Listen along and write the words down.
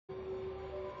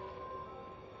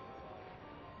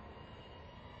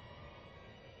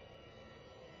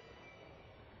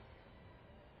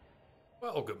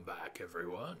Welcome back,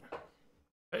 everyone.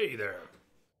 Hey there.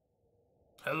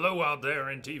 Hello out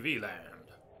there in TV land.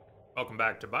 Welcome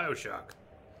back to BioShock.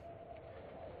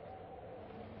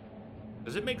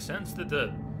 Does it make sense that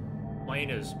the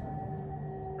plane is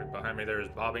right behind me there is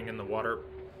bobbing in the water?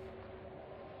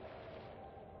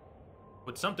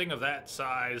 Would something of that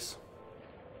size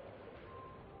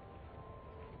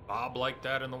bob like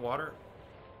that in the water?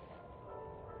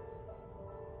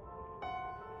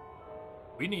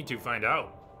 We need to find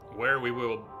out where we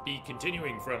will be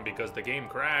continuing from because the game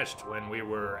crashed when we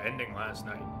were ending last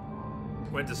night.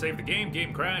 Went to save the game,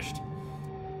 game crashed.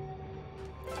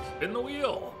 Spin the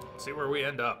wheel, see where we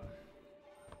end up.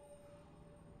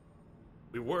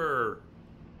 We were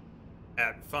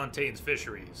at Fontaine's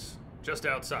Fisheries, just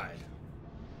outside.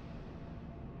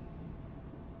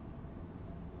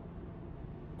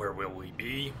 Where will we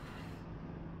be?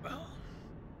 Well,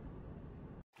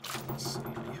 let's see.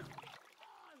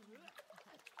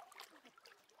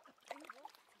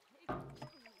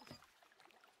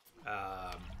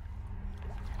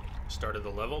 Started the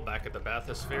level back at the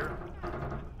bathysphere.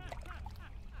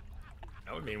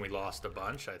 That would mean we lost a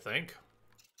bunch, I think.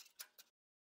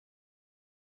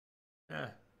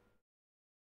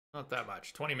 Not that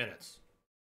much. 20 minutes.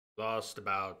 Lost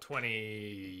about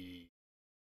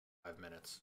 25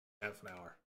 minutes. Half an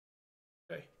hour.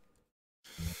 Okay.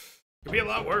 Could be a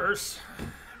lot worse.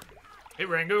 Hey,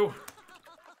 Rango.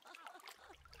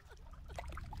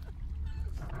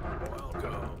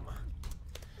 Welcome.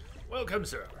 Welcome,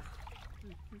 sir.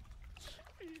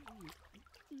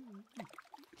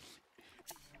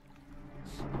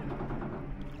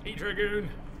 Hey, Dragoon.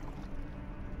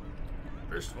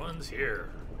 First one's here.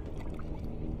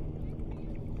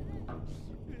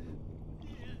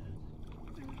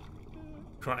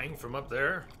 Crying from up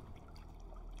there.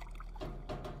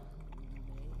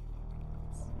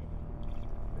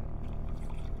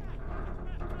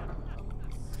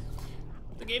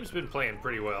 The game's been playing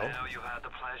pretty well. Now you had the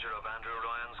pleasure of Andrew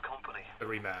Ryan's company. The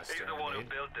remaster. He's the one who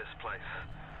built this place,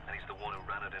 and he's the one who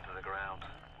ran it into the ground.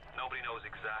 Nobody knows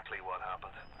exactly what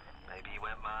happened. Maybe he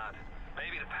went mad.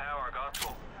 Maybe the power got to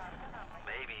him.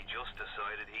 Maybe he just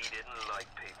decided he didn't like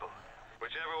people.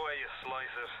 Whichever way you slice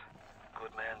it,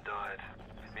 good men died.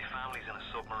 My family's in a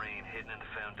submarine hidden in the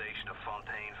foundation of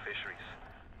Fontaine Fisheries.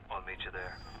 I'll meet you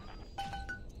there.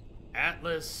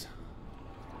 Atlas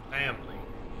family.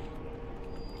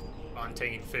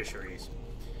 Fontaine Fisheries.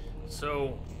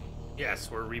 So, yes,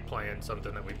 we're replaying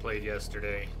something that we played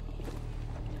yesterday.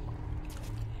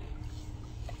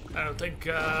 I don't think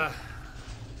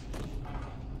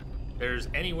there's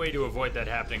any way to avoid that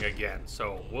happening again.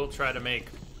 So we'll try to make,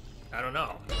 I don't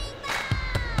know. I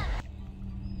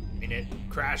mean, it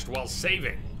crashed while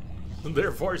saving.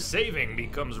 Therefore, saving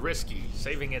becomes risky.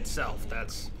 Saving itself,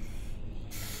 that's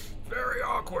very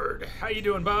awkward. How you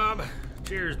doing, Bob?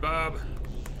 Cheers, Bob.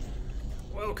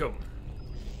 Welcome.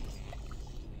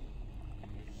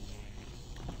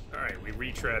 All right, we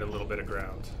retread a little bit of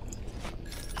ground.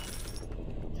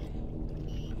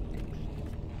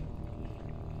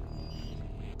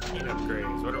 Need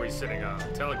upgrades. What are we sitting on?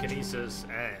 Telekinesis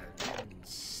and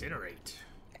incinerate.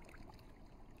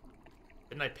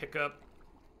 Didn't I pick up?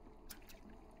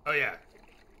 Oh yeah.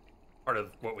 Part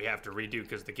of what we have to redo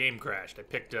because the game crashed. I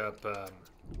picked up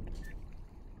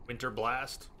Winter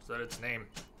Blast. Is that its name?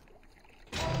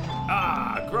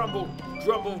 Ah, grumble,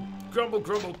 grumble, grumble,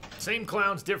 grumble. Same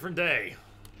clowns, different day.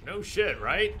 No shit,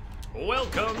 right?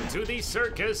 Welcome to the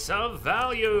circus of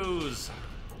values.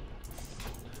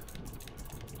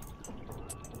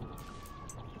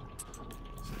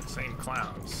 Same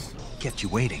clowns. Kept you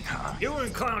waiting, huh? You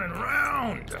weren't clowning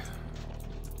around.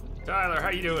 Tyler, how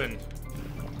you doing?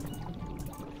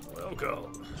 Welcome.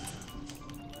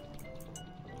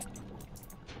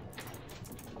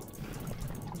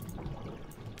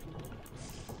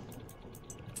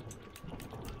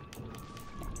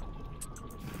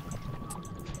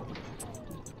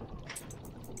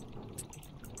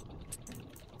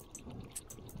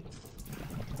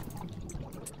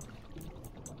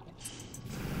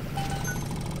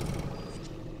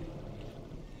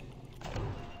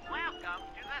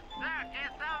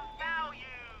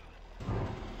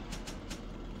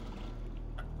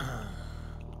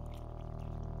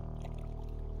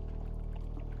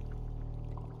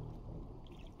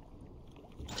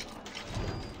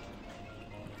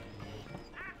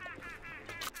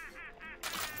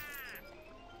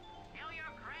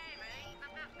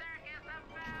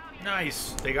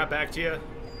 Nice. They got back to you?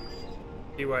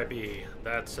 PYB.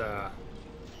 That's,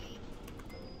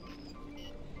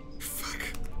 Fuck.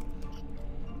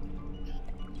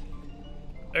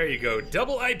 There you go.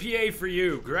 Double IPA for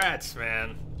you. Grats,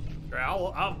 man.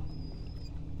 I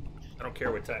don't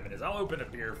care what time it is. I'll open a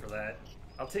beer for that.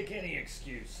 I'll take any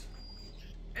excuse.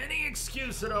 Any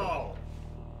excuse at all.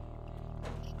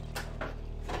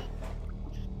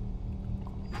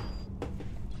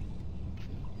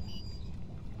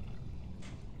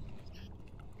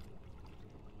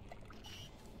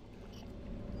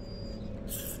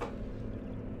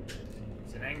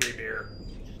 It's an angry beer.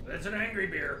 That's an angry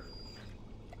beer.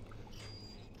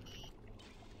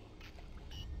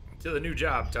 To the new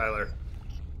job, Tyler.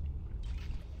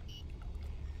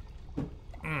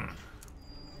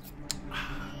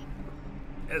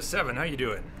 S7, how you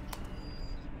doing?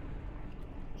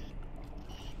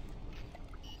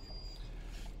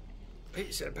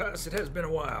 He said, Pass, it has been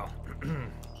a while.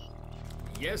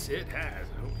 Yes, it has.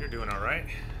 I hope you're doing all right.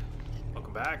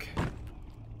 Welcome back.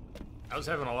 I was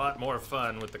having a lot more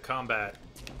fun with the combat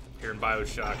here in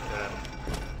BioShock than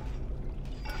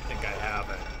I think I have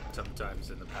sometimes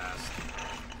in the past.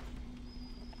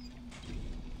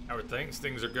 How are things?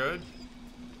 Things are good?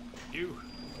 You?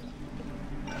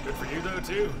 Good for you, though,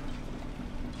 too.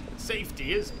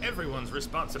 Safety is everyone's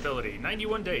responsibility.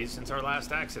 91 days since our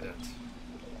last accident.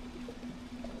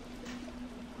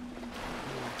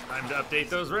 Time to update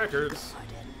those records.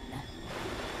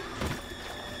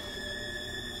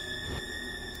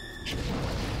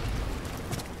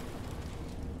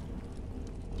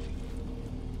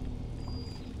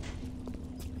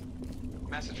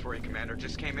 Message for you, Commander.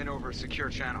 Just came in over a secure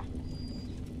channel.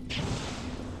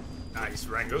 Nice,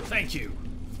 Rango. Thank you.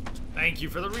 Thank you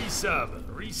for the resub.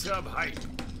 Resub hype.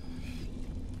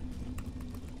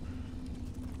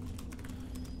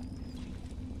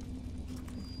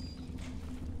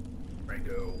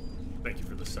 Rango, thank you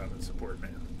for the sub and support,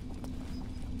 man.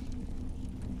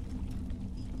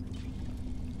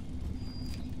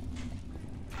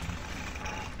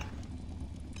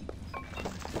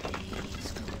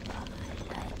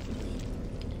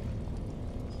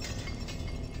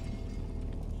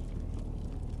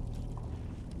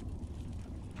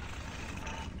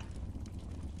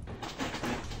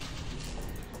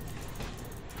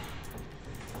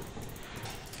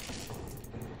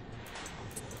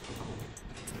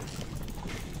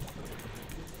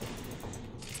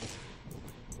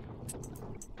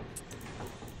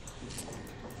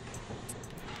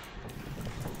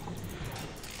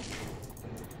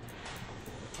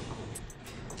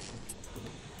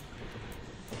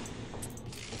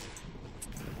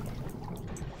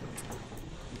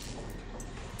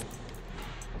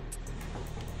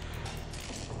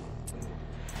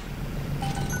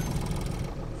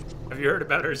 Have you heard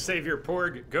about our savior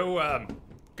Porg?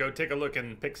 Go take a look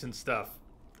and pick some stuff.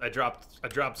 I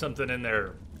dropped something in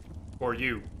there for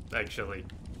you, actually.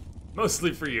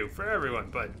 Mostly for you, for everyone,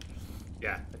 but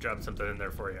yeah, I dropped something in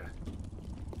there for you.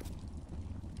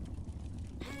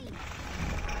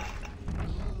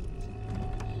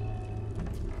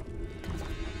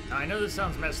 Now, I know this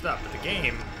sounds messed up, but the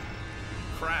game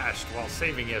crashed while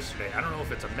saving yesterday. I don't know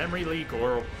if it's a memory leak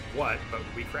or what, but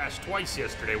we crashed twice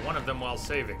yesterday, one of them while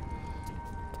saving.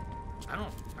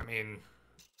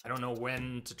 I don't know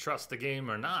when to trust the game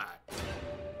or not. I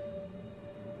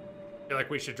feel like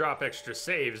we should drop extra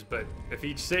saves, but if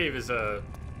each save is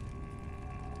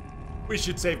we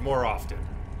should save more often.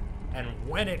 And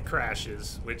when it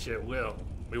crashes, which it will,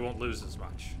 we won't lose as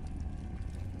much.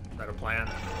 Is that a plan?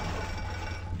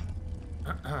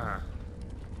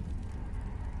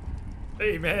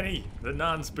 Hey, Manny, the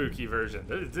non-spooky version.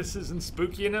 This isn't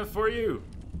spooky enough for you?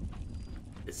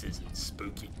 This isn't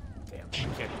spooky. Damn,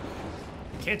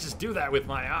 I can't just do that with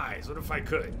my eyes. What if I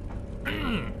could?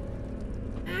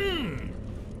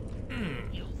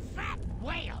 You fat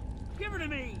whale! Give her to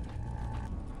me!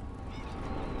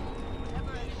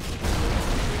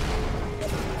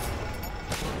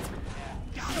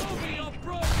 Show me your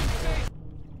broken face!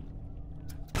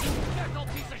 Little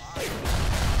piece of shit!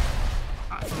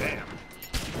 Ah, damn.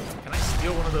 Can I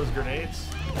steal one of those grenades?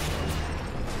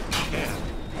 Yeah.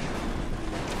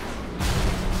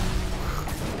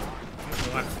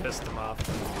 I've pissed him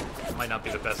off. Might not be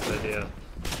the best idea.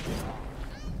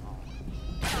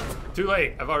 Too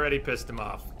late. I've already pissed him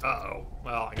off. Uh-oh.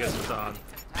 Well, I guess it's on.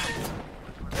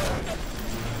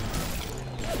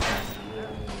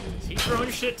 Is he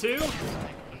throwing shit too?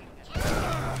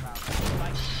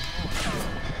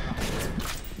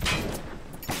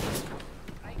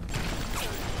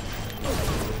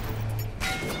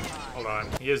 Hold on.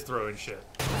 He is throwing shit.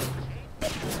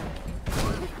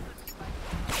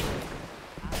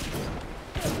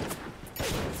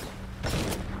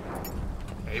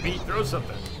 Maybe throw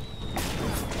something.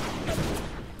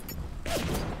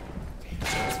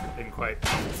 Didn't quite.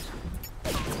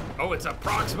 Oh, it's a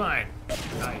prox mine.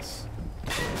 Nice.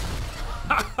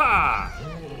 Ha ha!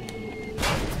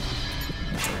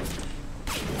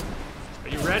 Are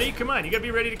you ready? Come on, you gotta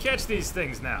be ready to catch these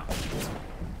things now.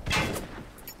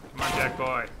 Come on, Jack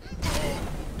boy.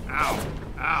 Ow.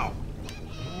 Ow.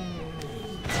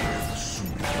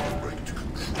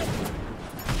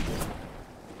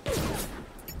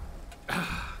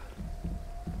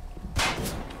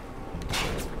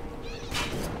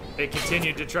 They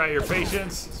continued to try your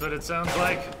patience, that's what it sounds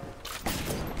like.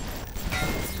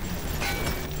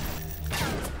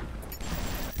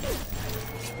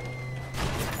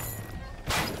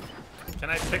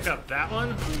 Can I pick up that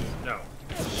one? No.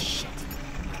 Shit.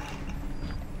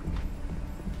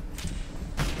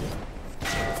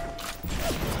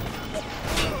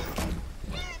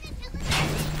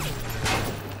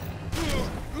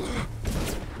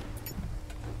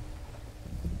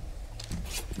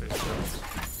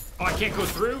 Oh, I can't go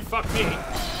through? Fuck me.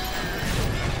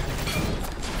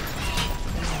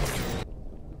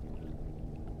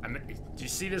 Do you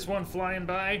see this one flying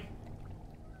by?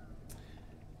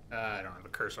 I don't have a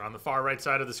cursor on the far right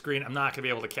side of the screen. I'm not gonna be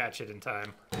able to catch it in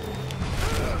time.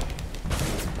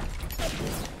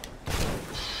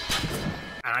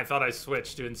 And I thought I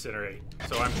switched to incinerate.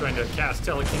 So I'm trying to cast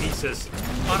telekinesis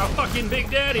on a fucking Big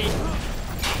Daddy.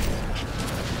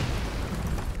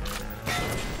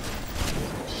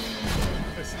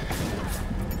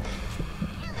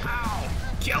 Ow!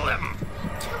 Kill him!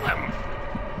 Kill him!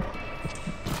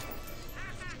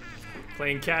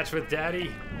 Playing catch with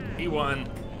Daddy. He won.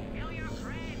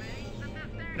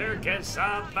 There gets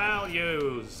some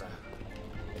values.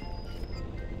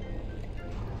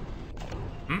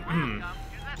 Mm-mm.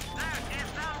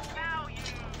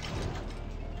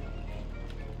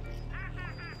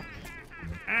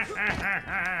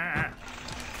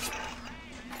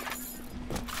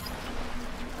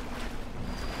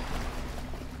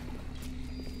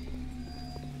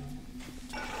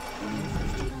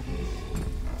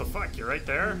 What the fuck? You're right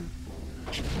there?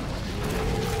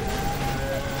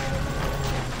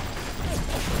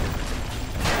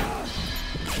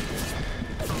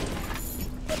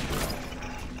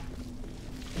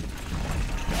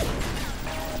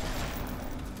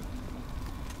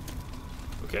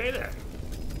 Okay then.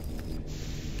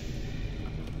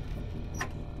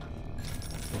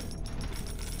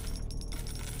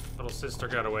 Little sister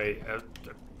got away.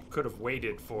 Could have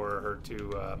waited for her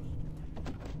to,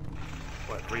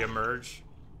 what, re-emerge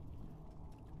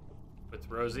with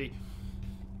Rosie.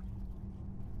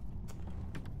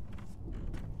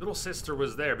 Little sister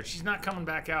was there, but she's not coming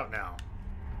back out now.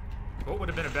 What would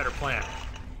have been a better plan?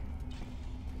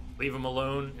 Leave them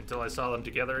alone until I saw them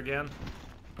together again?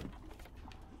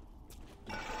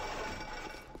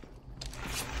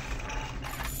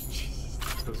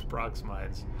 Those prox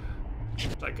mines.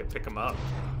 I could pick them up.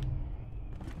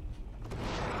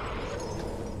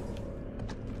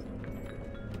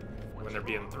 When they're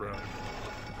being thrown.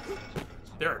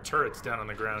 There are turrets down on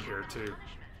the ground here too.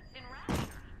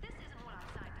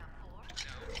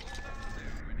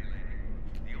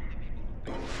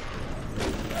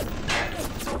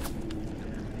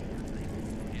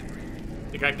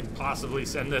 Think I could possibly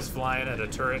send this flying at a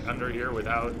turret under here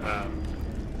without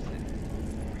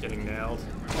getting nailed?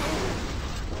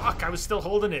 Fuck, I was still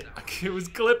holding it. It was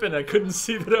clipping. I couldn't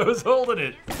see that I was holding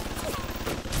it.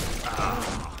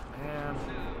 Oh, man.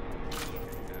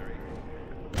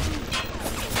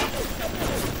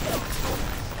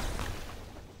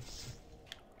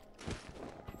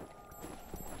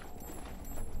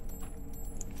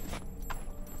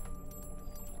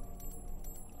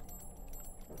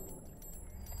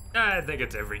 I think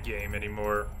it's every game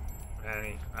anymore.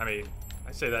 I mean,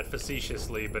 I say that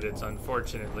facetiously, but it's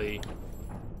unfortunately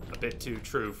a bit too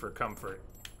true for comfort.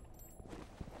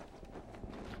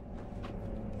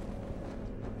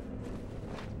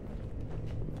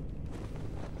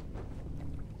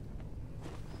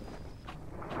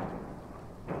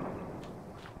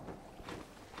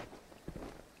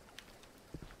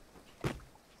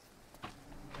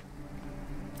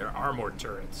 There are more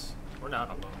turrets. We're not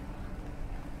alone.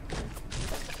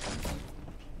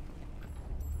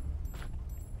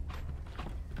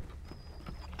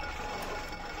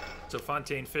 So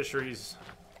Fontaine Fisheries,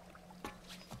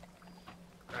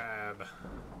 crab.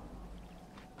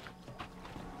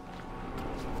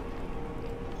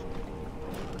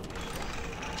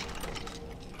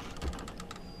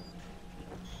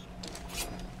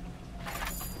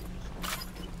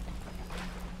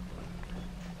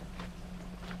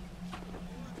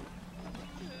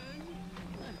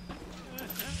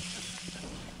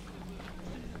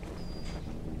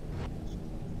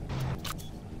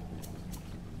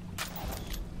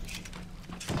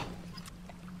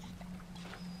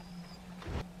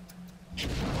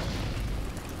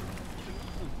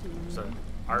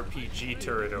 RPG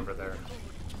turret over there.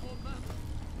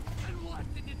 And what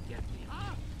did it get me,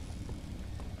 huh?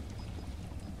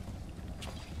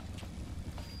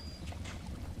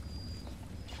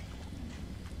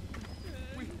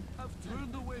 We have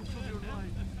turned away from your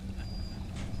life.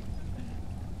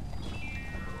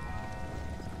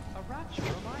 A rapture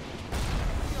of life.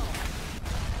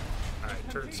 Alright,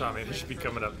 turret saw me. They should be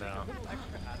coming up now.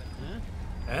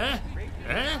 Huh?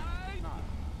 Huh?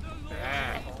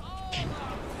 Ah.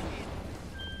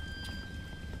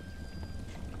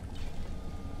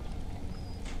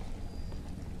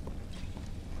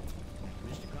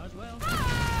 Mr. Coswell?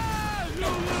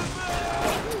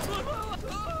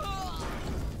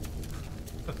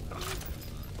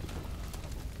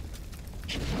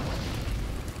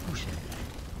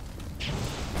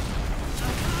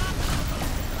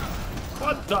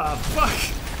 What the fuck?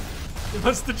 He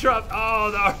must have dropped.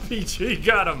 Oh, the RPG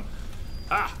got him.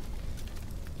 Ah.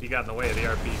 He got in the way of the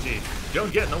RPG.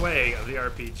 Don't get in the way of the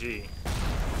RPG.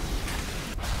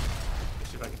 Let's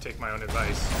see if I can take my own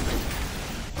advice.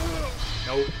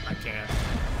 Nope, I can't.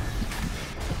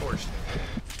 Unfortunately.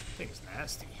 Thing's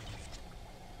nasty.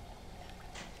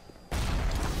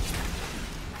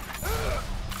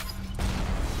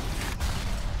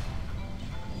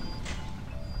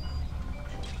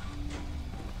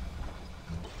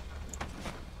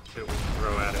 See what we can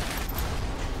throw at it.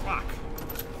 Fuck.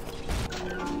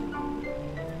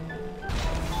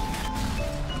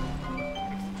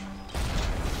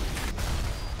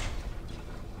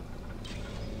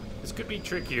 This could be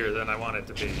trickier than I want it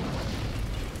to be.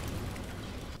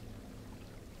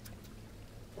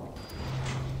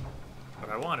 What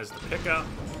I want is to pick up.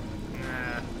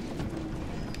 Nah.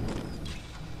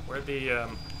 Where'd the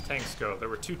tanks go? There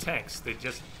were 2 tanks. They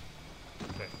just.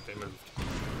 Okay, they moved.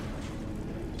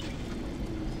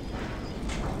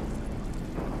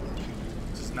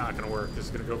 This is not gonna work. This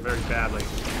is gonna go very badly.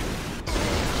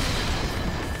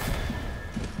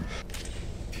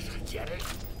 Did I get it?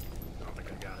 I don't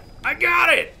think I got it. I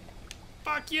got it!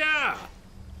 Fuck yeah!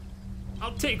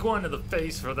 I'll take one to the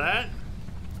face for that.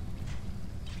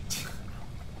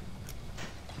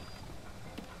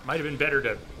 Might have been better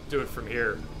to do it from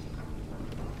here.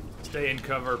 Stay in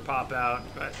cover, pop out,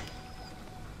 but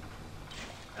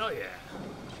hell yeah.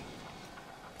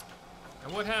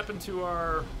 And what happened to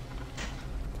our...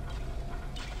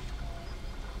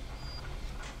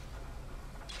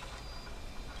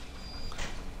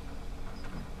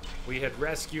 We had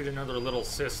rescued another little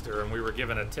sister and we were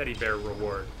given a teddy bear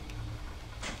reward.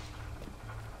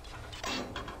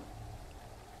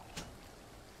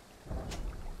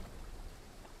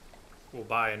 We'll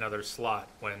buy another slot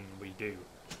when we do.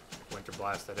 Winter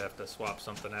Blast, I'd have to swap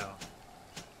something out.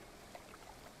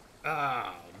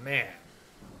 Oh, man.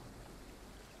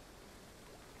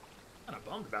 Kinda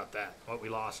bummed about that, what we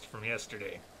lost from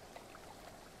yesterday.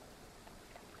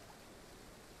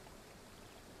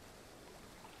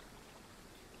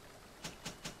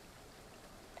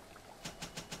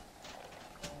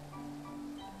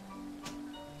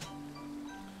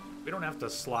 We don't have to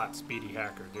slot Speedy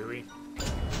Hacker, do we?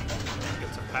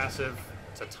 It's a passive.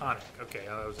 It's a tonic. Okay,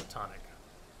 that was a tonic.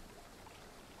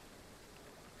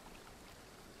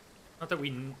 Not that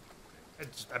we...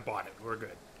 I bought it. We're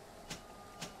good.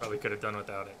 Probably could have done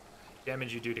without it.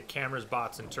 Damage you do to cameras,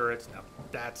 bots, and turrets. Now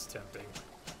that's tempting.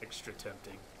 Extra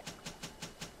tempting.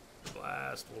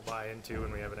 Blast we'll buy into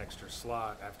when we have an extra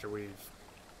slot after we've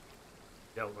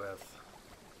dealt with.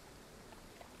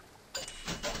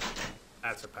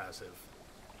 That's a passive.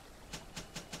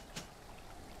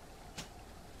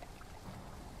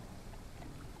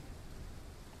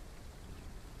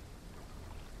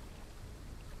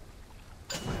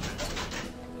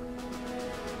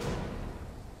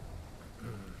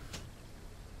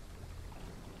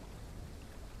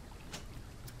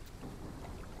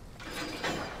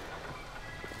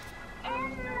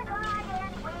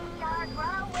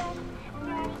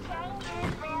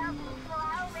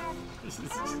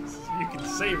 You can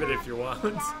save it if you want.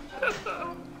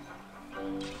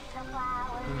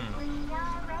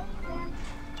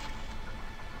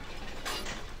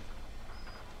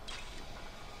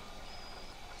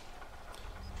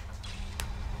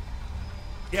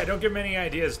 Yeah, don't give me any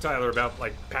ideas, Tyler, about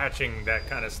like patching that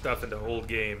kind of stuff into old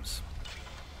games.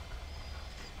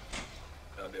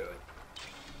 Don't do it.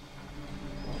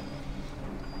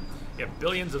 Yeah,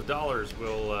 billions of dollars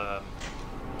will have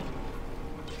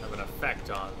an effect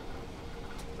on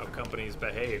how companies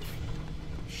behave.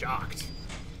 Shocked.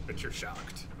 But you're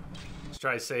shocked. Let's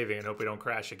try saving and hope we don't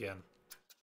crash again.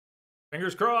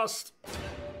 Fingers crossed.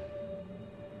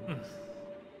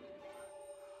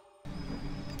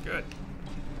 Good.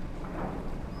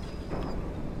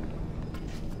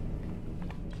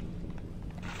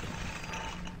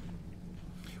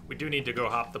 do need to go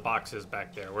hop the boxes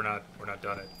back there. We're not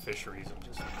done at fisheries. I'm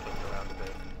just looking around a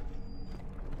bit.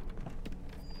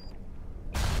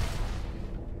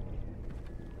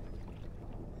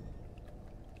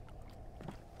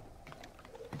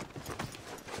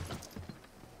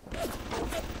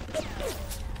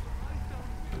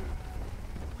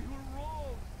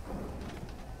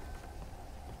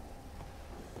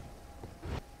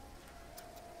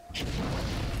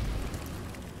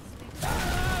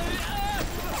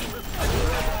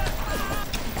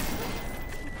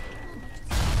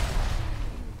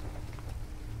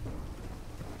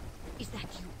 Is that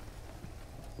you?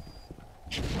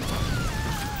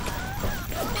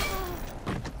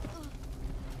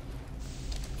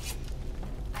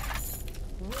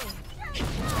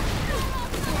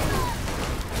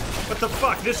 What the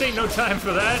fuck? This ain't no time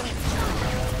for that.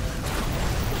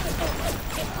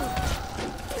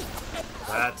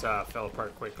 That fell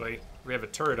apart quickly. We have a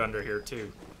turret under here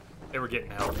too. They were getting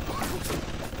help.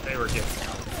 They were getting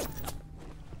help.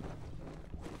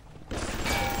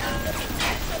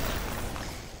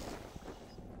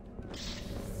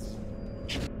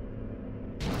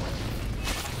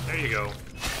 There you go.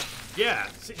 Yeah,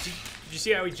 did you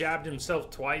see how he jabbed himself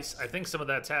twice? I think some of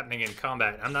that's happening in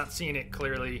combat. I'm not seeing it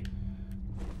clearly.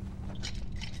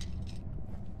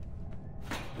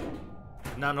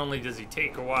 Not only does he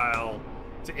take a while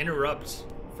to interrupt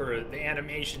for the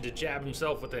animation to jab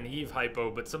himself with an Eve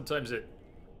hypo, but sometimes it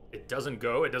doesn't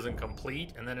go, it doesn't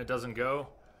complete, and then it doesn't go.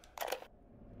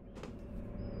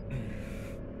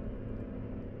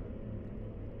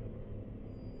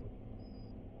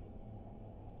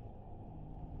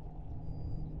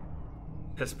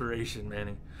 Desperation,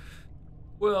 Manny.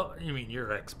 Well, you mean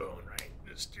your X-Bone, right?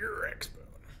 Just your X-Bone.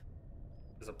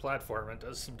 As a platform, it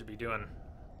does seem to be doing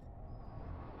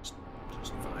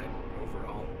just fine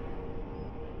overall.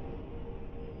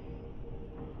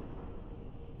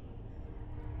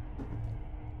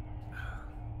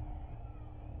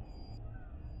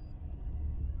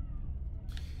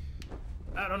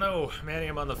 I don't know, Manny,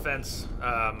 I'm on the fence.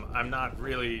 I'm not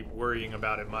really worrying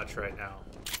about it much right now.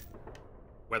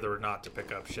 Whether or not to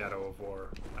pick up Shadow of War,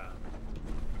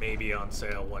 maybe on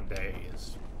sale one day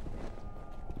is,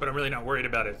 but I'm really not worried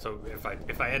about it. So if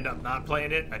I end up not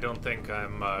playing it, I don't think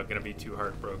I'm gonna be too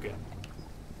heartbroken.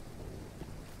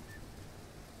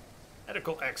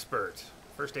 Medical expert,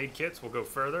 first aid kits. We'll go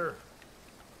further.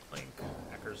 Link,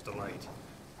 Hacker's Delight.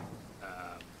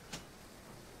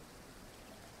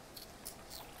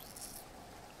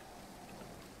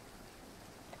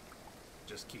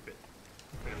 Just keep it.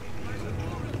 We don't need to use it.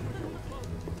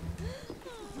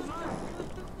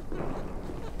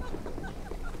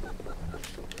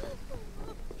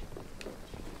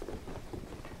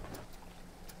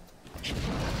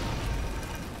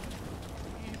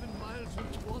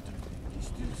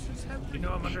 You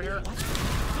know I'm under here?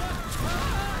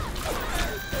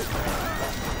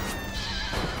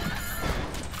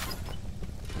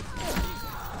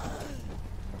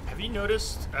 Have you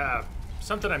noticed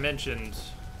something I mentioned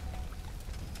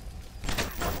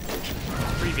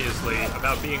previously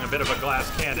about being a bit of a glass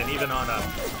cannon, even on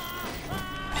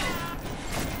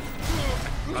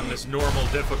this normal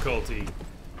difficulty?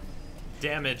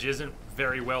 Damage isn't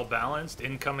very well balanced.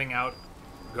 Incoming,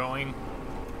 outgoing.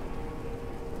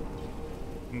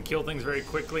 You can kill things very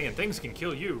quickly, and things can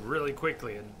kill you really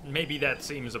quickly, and maybe that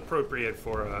seems appropriate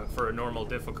for a normal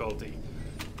difficulty.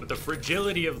 But the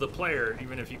fragility of the player,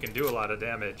 even if you can do a lot of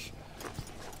damage,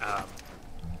 I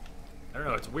don't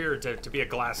know, it's weird to be a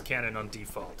glass cannon on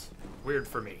default. Weird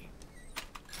for me.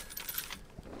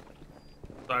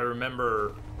 So I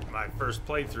remember my first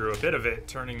playthrough, a bit of it,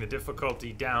 turning the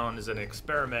difficulty down as an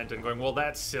experiment and going, well,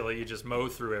 that's silly, you just mow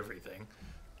through everything.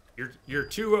 You're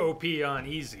too OP on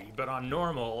easy, but on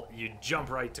normal, you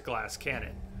jump right to glass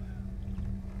cannon.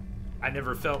 I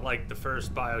never felt like the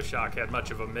first BioShock had much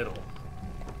of a middle.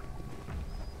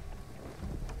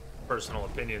 Personal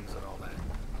opinions and all that.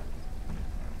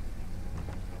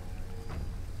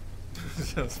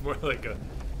 So it's more like a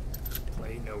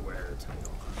play nowhere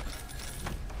title.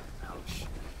 Ouch.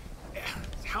 Yeah.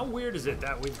 How weird is it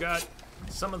that we've got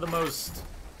some of the most,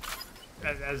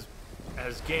 as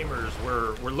gamers,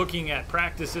 we're looking at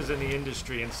practices in the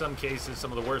industry, in some cases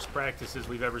some of the worst practices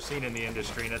we've ever seen in the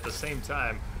industry, and at the same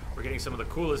time we're getting some of the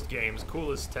coolest games,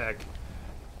 coolest tech,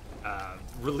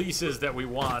 releases that we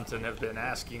want and have been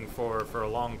asking for a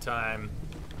long time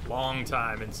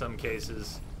in some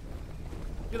cases.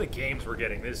 Look at the games we're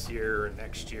getting this year and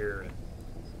next year. And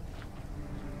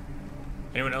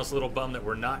anyone else a little bummed that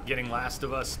we're not getting Last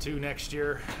of Us 2 next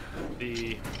year?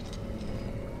 The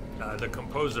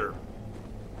composer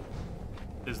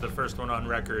is the first one on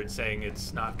record saying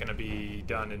it's not going to be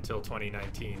done until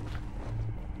 2019.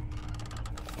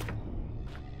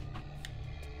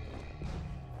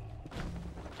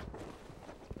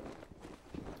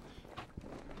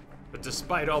 But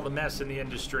despite all the mess in the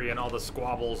industry and all the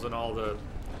squabbles and all the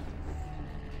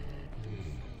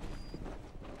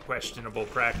questionable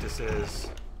practices,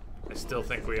 I still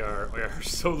think we are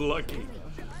so lucky.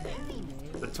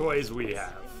 The toys we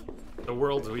have, the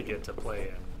worlds we get to play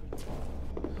in.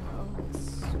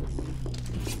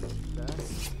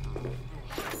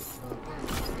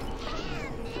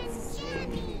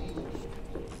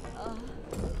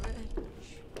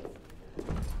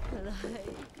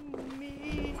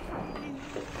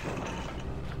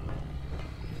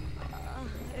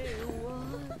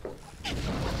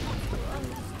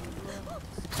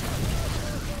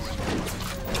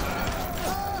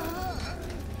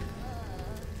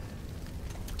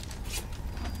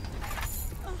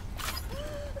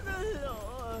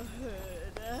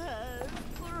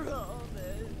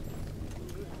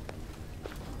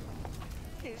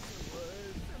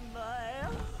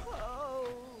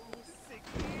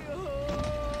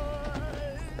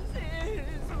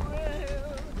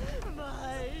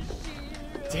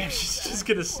 Damn, she's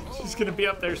gonna be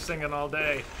up there singing all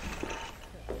day.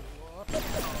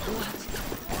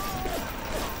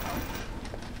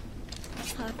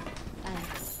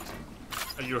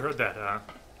 Oh, you heard that, huh?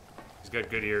 She's got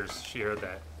good ears. She heard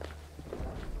that.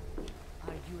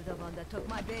 Are you the one that took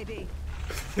my baby?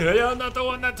 Yeah, I'm not the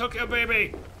one that took your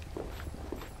baby.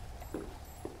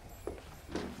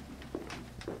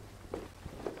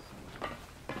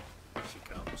 She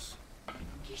comes.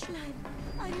 Kishlan,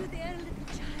 are you there, little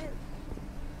child?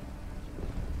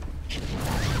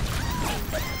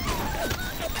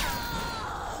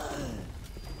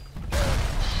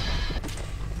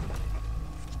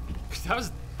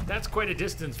 That's quite a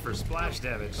distance for splash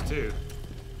damage too.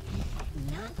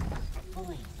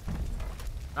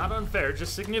 Not unfair,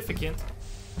 just significant.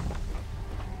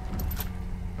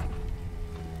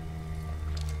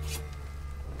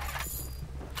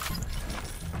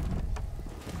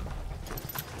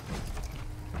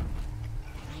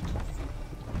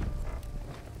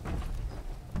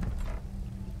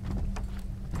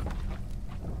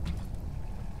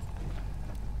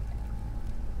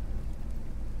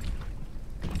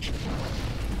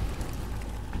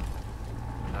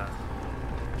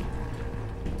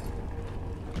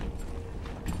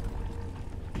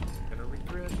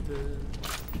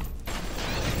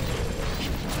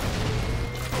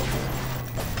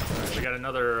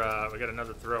 We got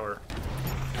another thrower.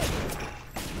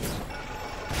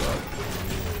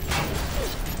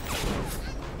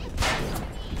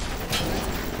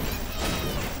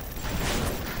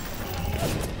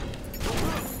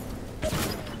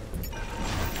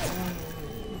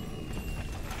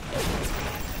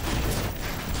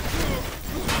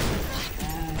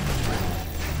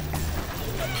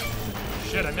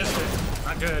 Shit, I missed it.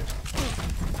 Not good.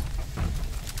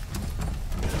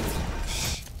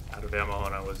 Ammo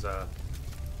and I was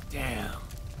damn,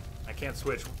 I can't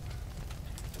switch.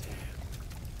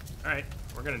 Damn. All right,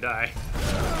 we're gonna die.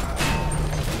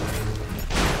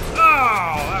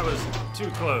 Oh, that was too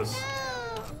close.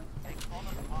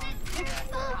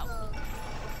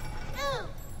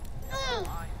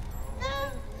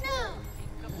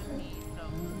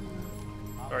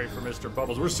 Sorry for Mr.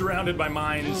 Bubbles. We're surrounded by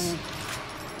mines.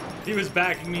 He was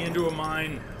backing me into a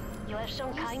mine. You have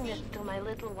shown kindness to my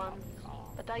little one.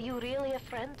 But are you really a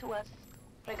friend to us?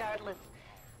 Regardless,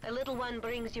 a little one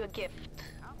brings you a gift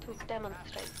to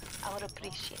demonstrate our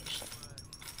appreciation.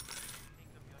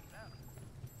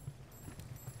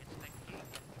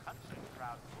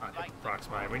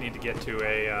 Proximate. We need to get to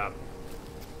a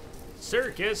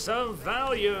circus of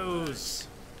values.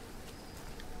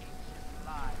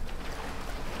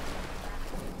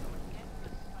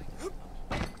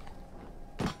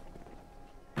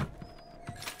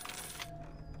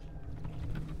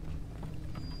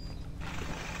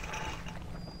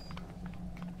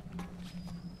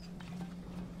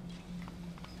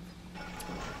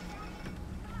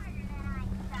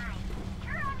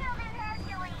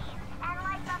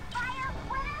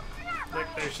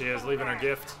 There she is, leaving her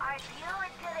gift. Are you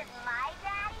as good as my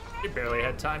daddy? She barely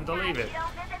had time to leave it.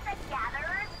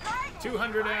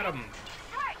 200 Atom.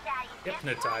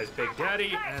 Hypnotize Big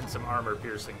Daddy and some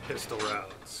armor-piercing pistol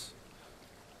rounds.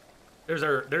 There's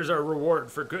our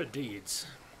reward for good deeds.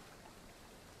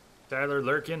 Tyler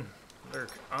lurking.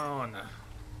 Lurk on.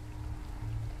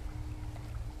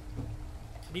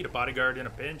 Need a bodyguard in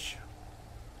a pinch?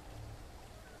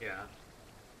 Yeah.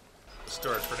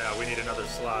 Store it for now. We need another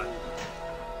slot.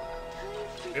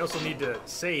 We also need to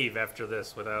save after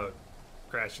this without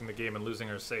crashing the game and losing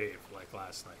our save like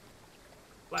last night.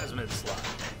 Plasmid slot.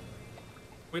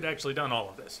 We'd actually done all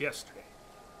of this yesterday.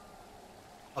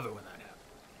 Love it when that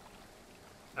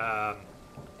happens.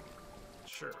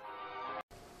 Sure.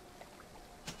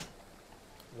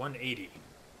 180.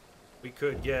 We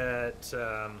could get,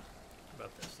 how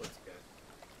about this? Let's get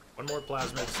one more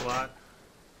plasmid slot.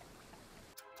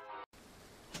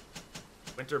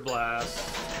 Winter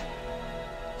Blast.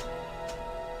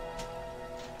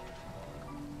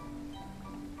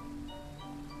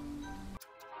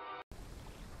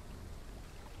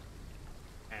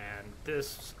 And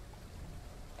this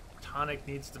tonic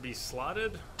needs to be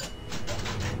slotted.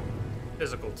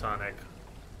 Physical tonic.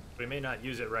 We may not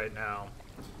use it right now.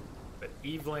 But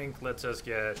Eve Link lets us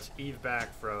get Eve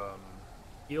back from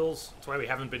heals. That's why we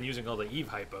haven't been using all the Eve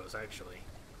hypos, actually.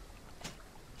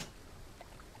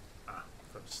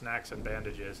 From snacks and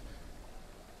bandages.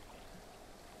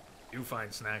 Do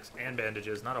find snacks and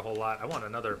bandages, not a whole lot. I want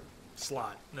another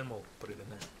slot, and then we'll put it in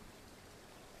there.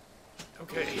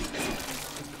 Okay.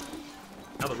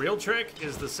 Now the real trick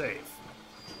is the save.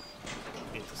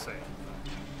 Need to save.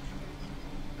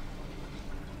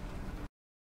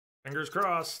 Fingers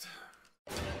crossed.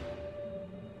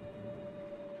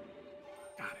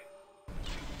 Got it.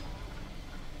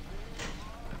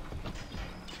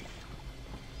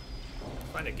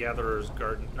 Find a gatherer's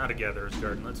garden. Not a gatherer's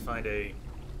garden. Let's find a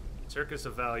circus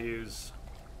of values.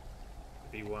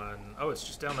 Be one. Oh, it's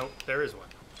just down the. There is one.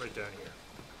 It's right down here.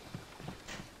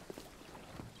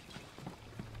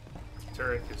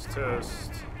 Turret is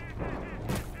toast.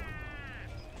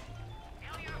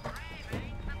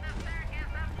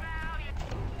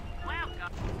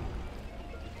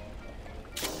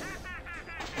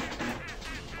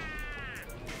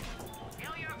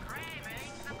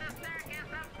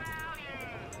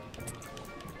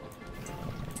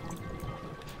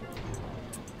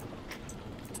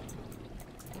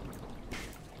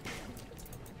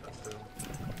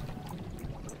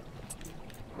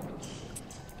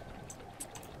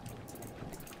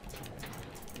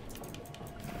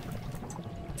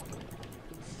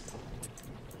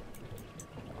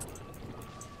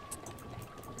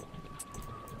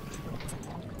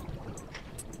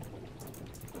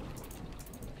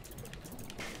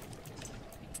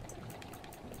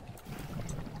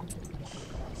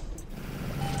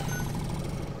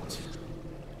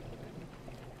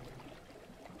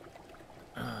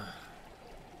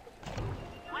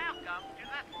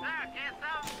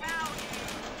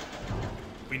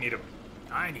 We need him.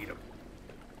 I need him.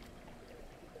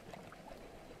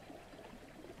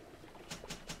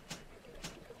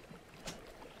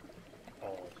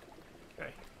 Oh.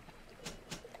 Okay.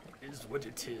 It is what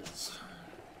it is.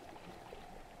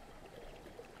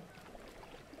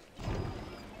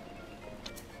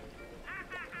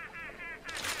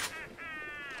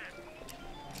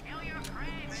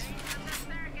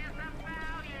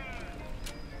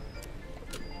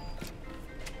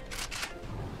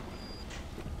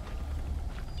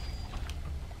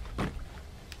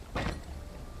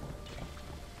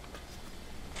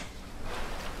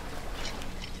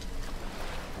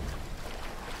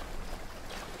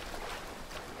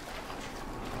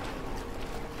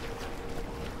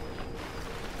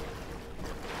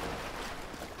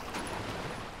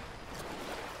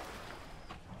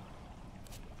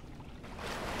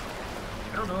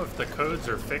 I don't know if the codes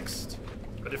are fixed,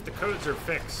 but if the codes are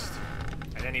fixed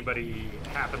and anybody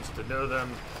happens to know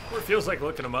them or feels like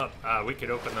looking them up, we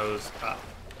could open those up.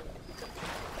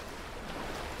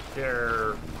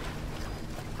 They're...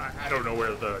 I don't know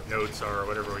where the notes are or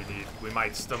whatever we need. We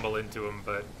might stumble into them,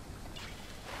 but...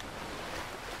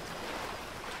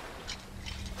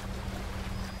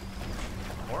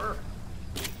 More?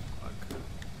 Fuck.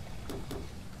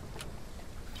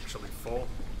 Actually full.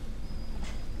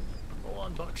 Full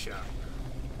on buckshot.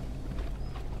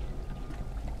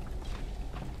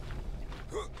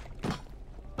 Who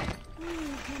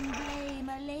can blame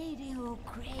a lady who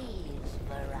craves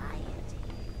variety?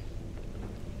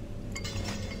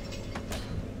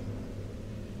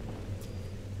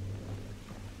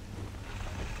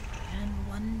 And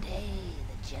one day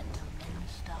the gentleman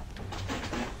stopped.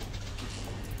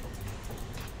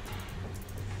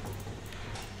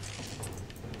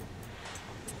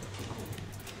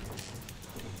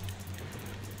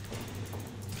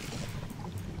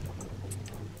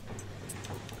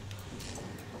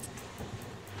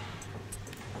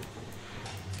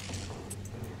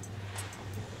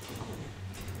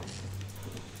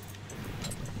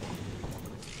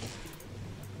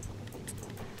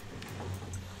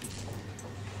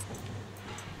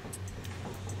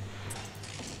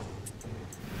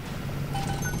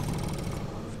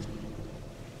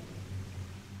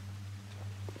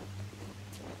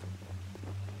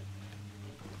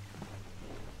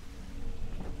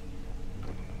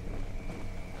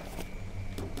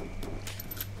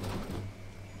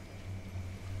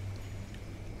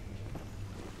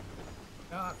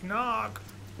 Knock, knock.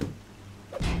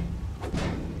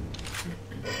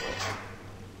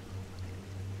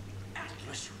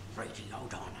 Atlas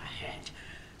radioed on ahead.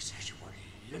 Says you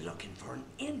were looking for an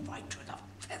invite to the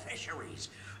fisheries.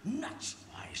 Nuts,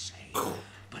 I say.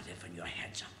 But if you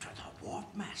heads up to the Wharf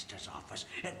Master's office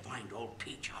and find old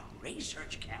Peach on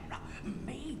research camera,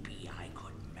 maybe I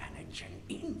could manage an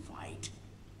invite.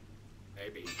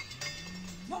 Maybe.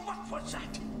 Well, what was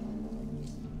that?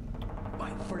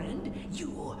 My friend,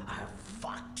 you are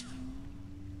fucked.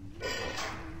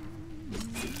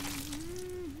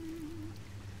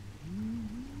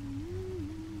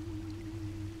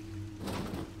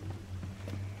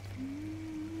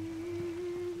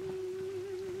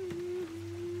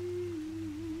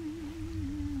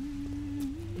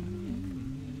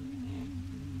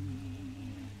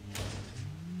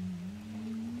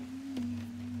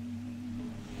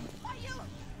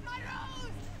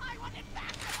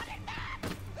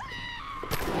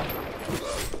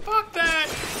 Fuck that!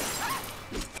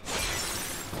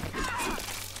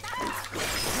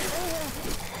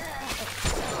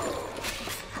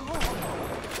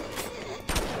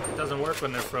 It doesn't work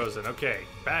when they're frozen. Okay,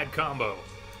 bad combo.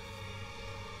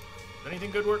 Does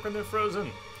anything good work when they're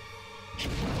frozen?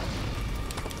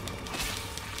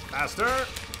 Faster!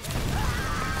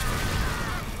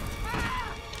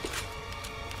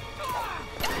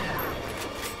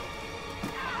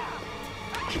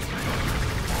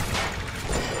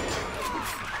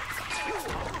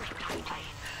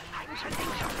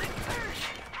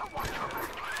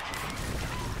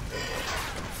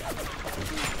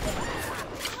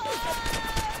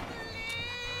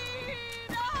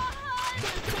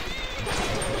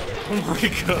 Oh my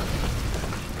god.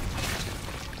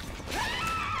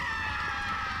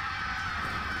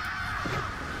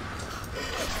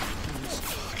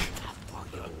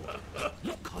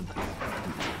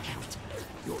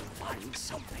 You'll find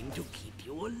something to keep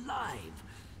you alive.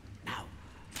 Now,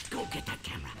 go get that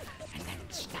camera, and then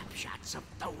snapshots of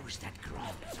those that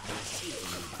crawled on the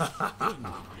ceiling. Then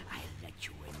I'll let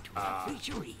you into the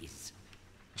fisheries.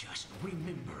 Just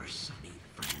remember, sonny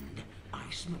friend, I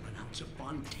smell an ounce of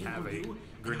Fontaine. Have a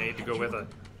grenade to go with it.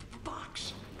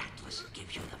 Box. Atlas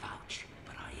gives you the vouch,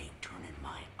 but I ain't turning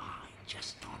my eye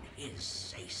just on his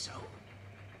say-so.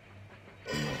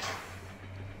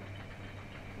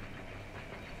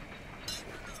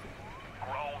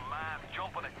 Grown man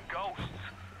jumping at ghosts.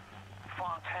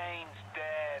 Fontaine's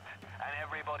dead, and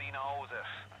everybody knows it.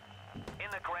 In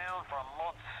the ground for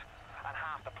months, and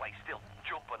half the place still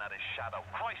jumping at his shadow.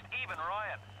 Christ, even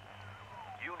Ryan.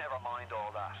 You never mind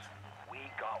all that. We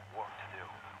got work to do.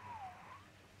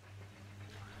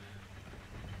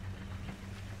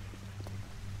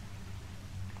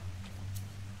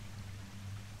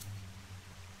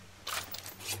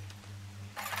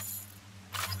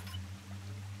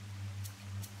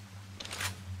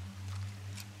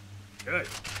 Good.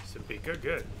 Sapika,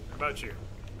 good. How about you?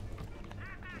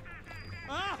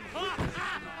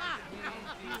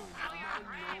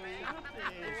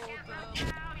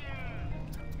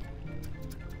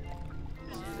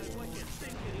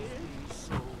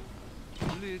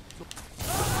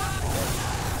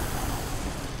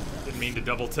 Didn't mean to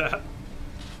double tap.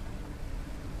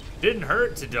 Didn't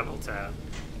hurt to double tap.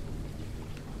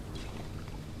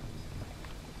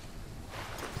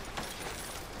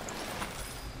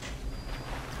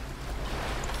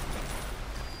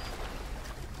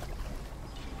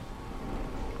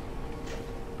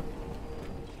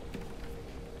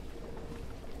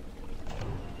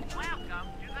 Welcome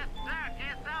to the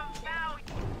Circus of Value.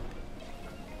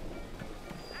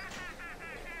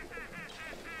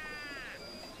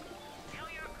 Kill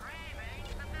your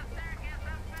cravings at the Circus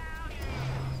of Value.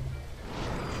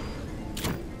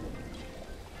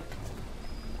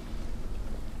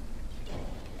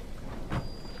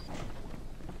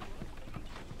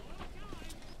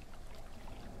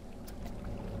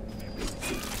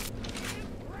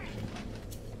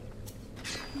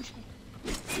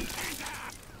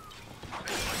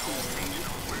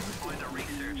 Find a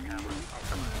research camera.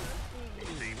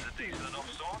 Seems a decent enough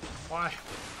sort. Why?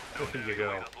 There you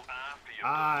go. After you've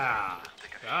Ah.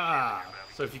 Ah.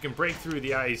 So if you can break through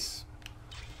the ice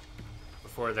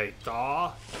before they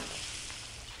thaw.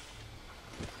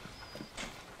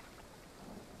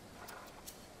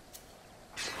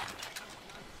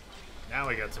 Now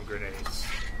we got some grenades.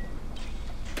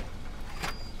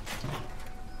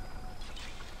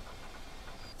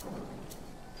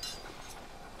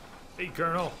 Hey,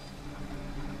 Colonel.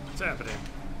 What's happening?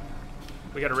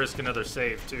 We gotta risk another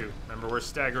save, too. Remember, we're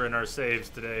staggering our saves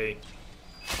today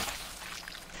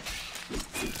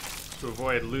to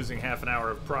avoid losing half an hour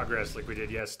of progress like we did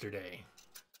yesterday.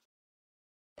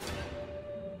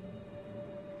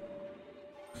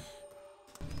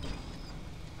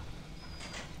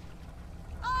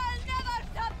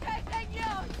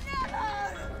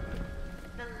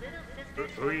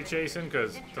 Who are you chasing?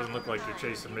 Because it doesn't look like you're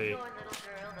chasing me.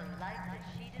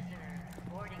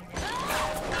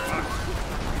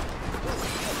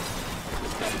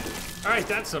 Alright,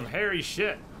 that's some hairy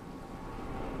shit.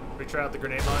 We try out the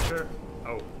grenade launcher.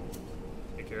 Oh.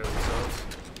 Take care of themselves.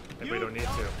 Maybe we don't need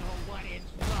to.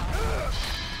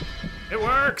 It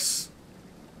works!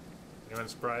 Anyone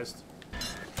surprised?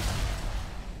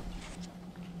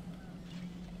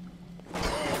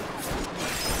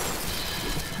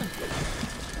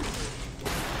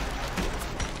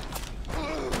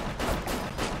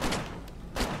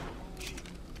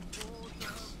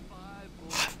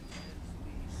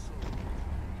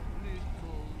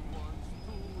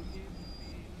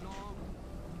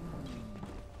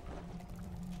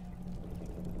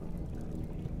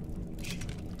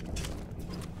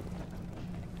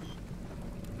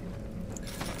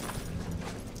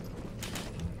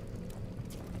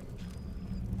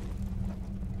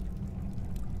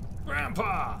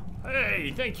 Grandpa!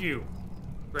 Hey, thank you!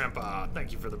 Grandpa,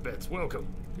 thank you for the bits. Welcome.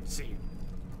 Good to see you.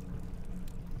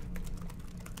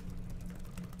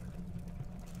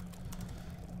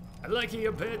 I like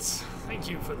your bits. Thank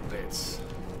you for the bits.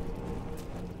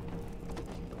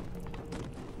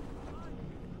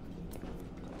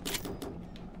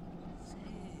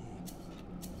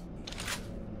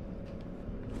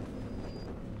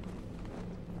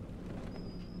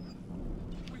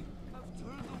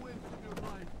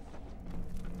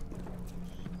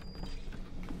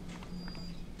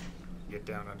 Get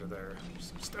down under there. There's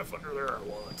some stuff under there I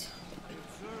want.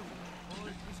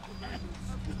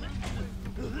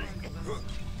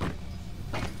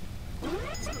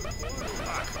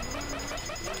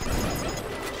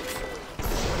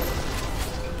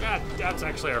 God, that's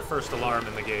actually our first alarm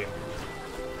in the game.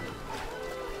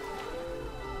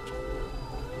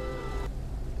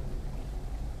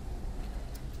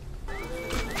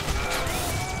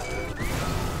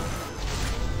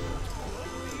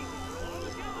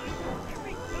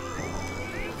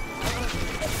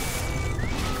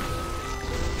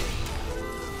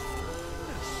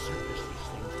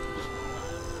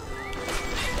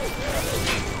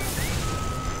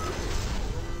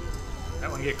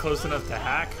 Get close enough to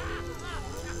hack.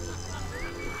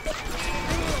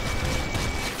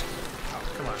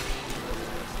 Oh, come on.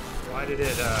 Why did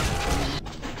it,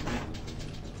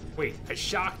 Wait, I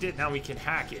shocked it, now we can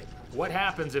hack it. What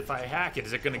happens if I hack it?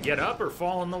 Is it gonna get up or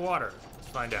fall in the water? Let's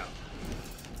find out.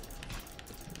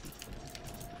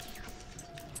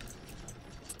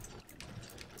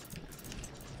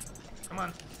 Come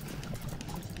on.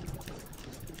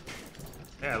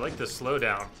 Yeah, I like the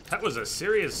slowdown. That was a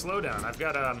serious slowdown. I've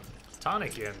got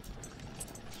tonic in.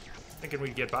 Thinking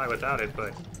we'd get by without it,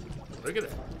 but look at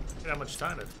that. Look at how much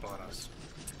time it's bought us.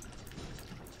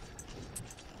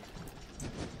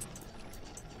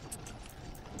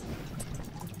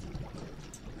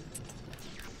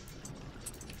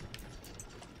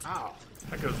 Ow.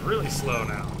 That goes really slow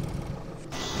now.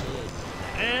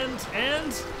 And,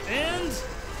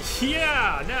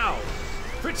 yeah, now,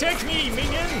 protect me,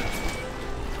 minion!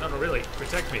 No, no, really,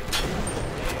 protect me.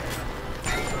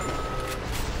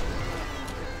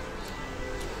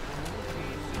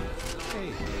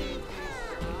 Hey.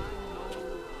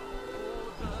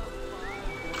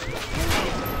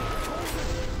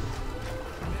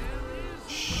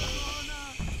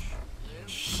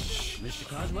 Mr.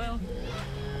 Coswell?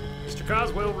 Mr.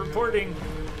 Coswell reporting.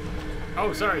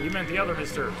 Oh, sorry, you meant the other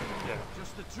Mr. Yeah.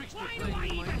 Just the trickster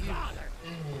playing my father.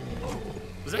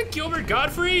 Was that Gilbert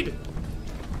Gottfried?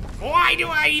 Why do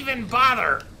I even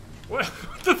bother? What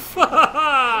the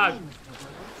fuck?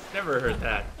 Never heard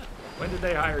that. When did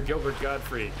they hire Gilbert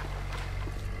Gottfried?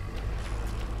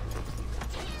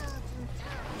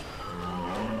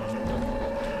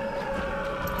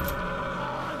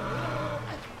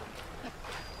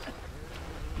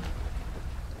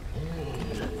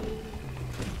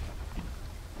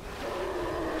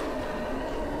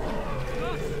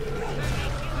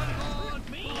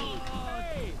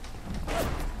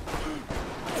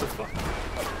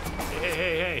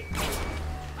 Hey.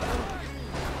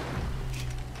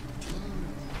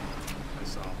 I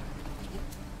saw.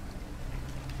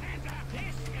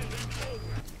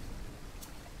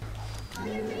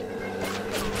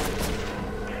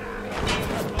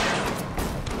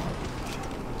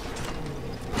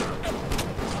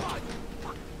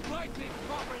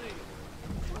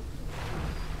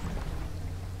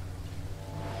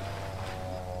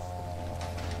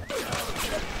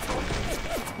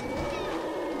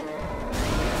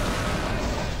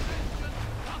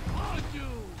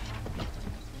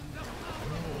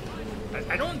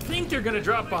 I don't think they're gonna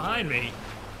drop behind me.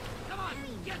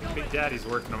 Big Daddy's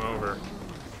working them over.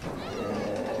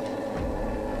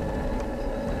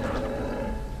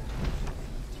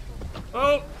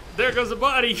 there goes the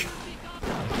body.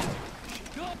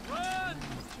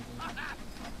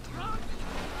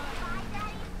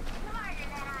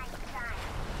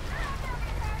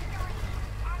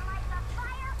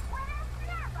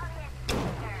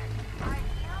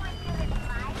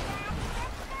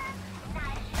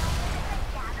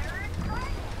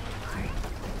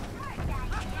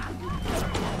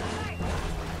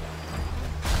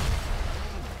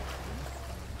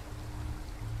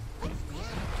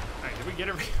 Alright, did we get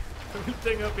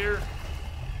everything up here?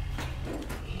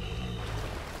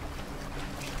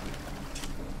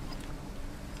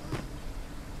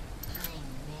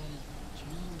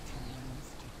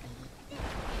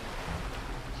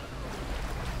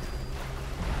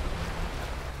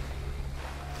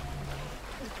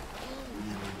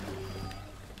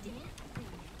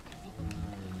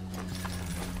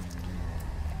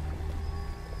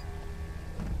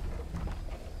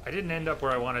 I didn't end up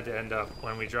where I wanted to end up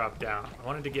when we dropped down. I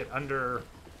wanted to get under...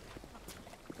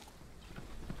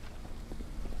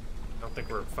 I don't think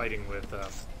we're fighting with...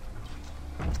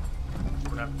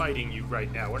 We're not fighting you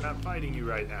right now. We're not fighting you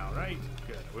right now, right?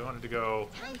 Good. We wanted to go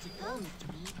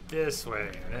this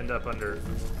way and end up under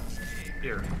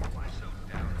here.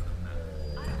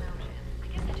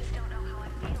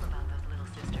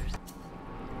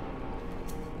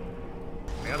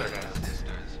 The other guy.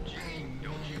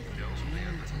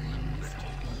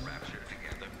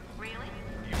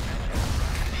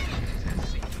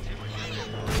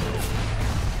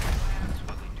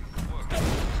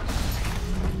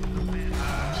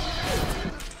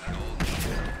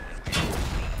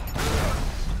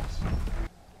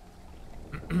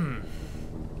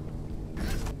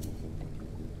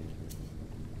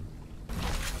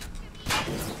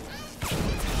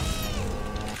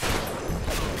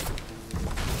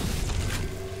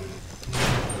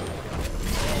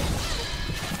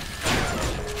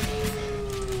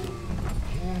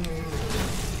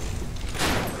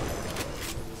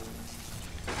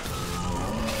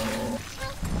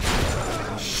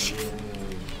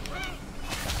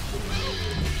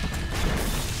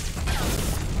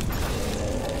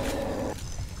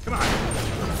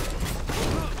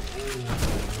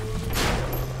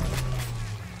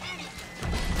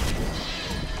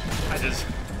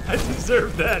 I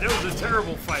deserved that. It was a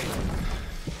terrible fight.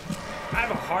 I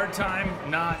have a hard time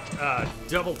not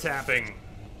double tapping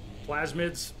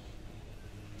plasmids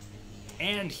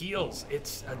and heals.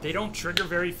 It's they don't trigger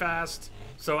very fast,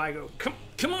 so I go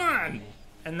come on,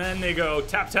 and then they go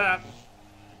tap tap.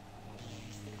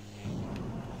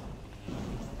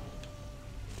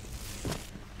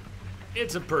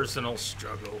 It's a personal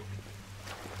struggle,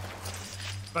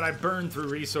 but I burn through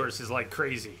resources like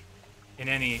crazy in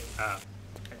any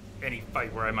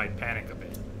fight where I might panic a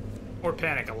bit, or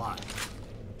panic a lot,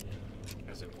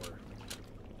 as it were.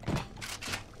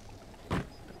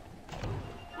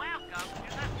 Welcome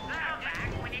to the Come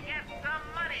back when you get some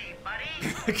money,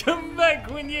 buddy. Come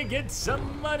back when you get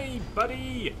some money,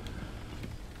 buddy.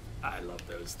 I love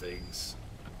those things.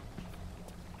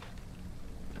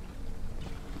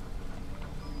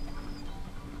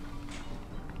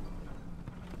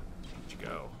 Where'd you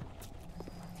go?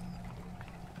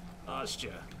 Lost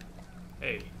ya.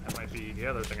 Hey, that might be the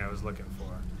other thing I was looking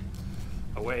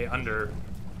for. Away under,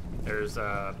 there's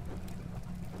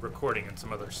recording and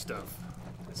some other stuff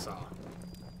I saw.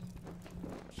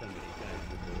 Somebody died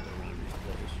before around this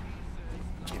place.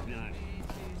 If not,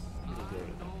 it'll go to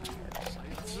the dark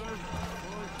side.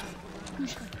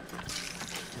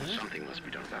 Something must be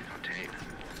done about Fontaine.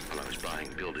 While I was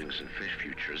buying buildings and fish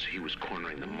futures, he was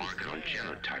cornering the market on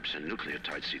genotypes and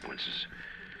nucleotide sequences.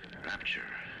 Rapture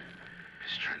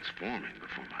is transforming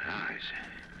before my eyes.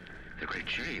 The great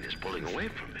chain is pulling away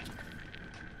from me.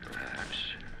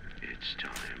 Perhaps it's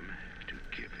time to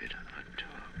give it a tug.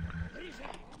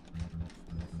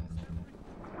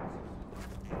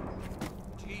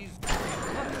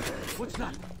 What's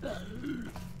that?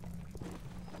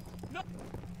 No.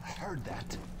 I heard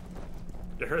that.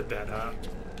 You heard that, huh?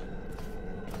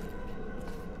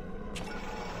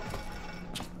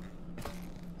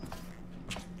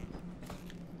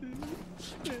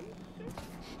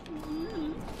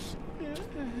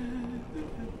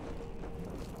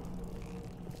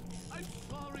 I'm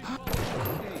sorry,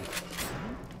 hey.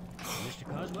 Mr.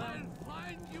 Cosmo? I'll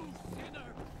find you, sinner,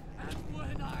 and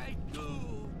when I do,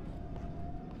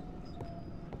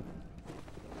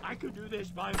 I could do this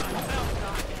by myself,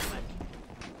 goddammit.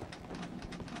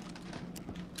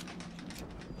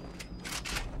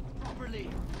 Properly.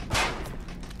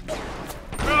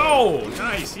 Oh,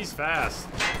 nice. He's fast.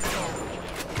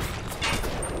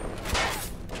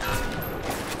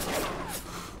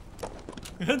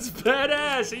 That's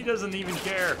badass. He doesn't even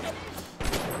care.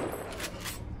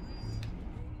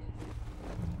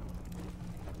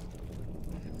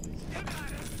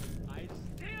 I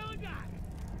still got it.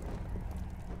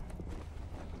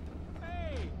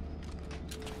 Hey!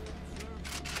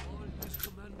 Serve all his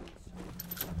commandments.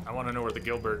 I want to know where the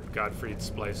Gilbert Gottfried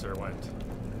splicer went.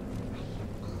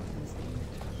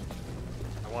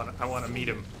 I want to meet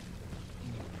him.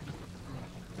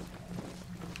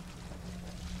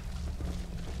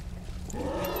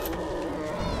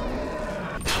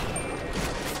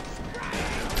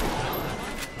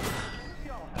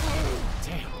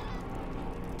 Damn.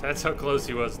 That's how close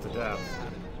he was to death.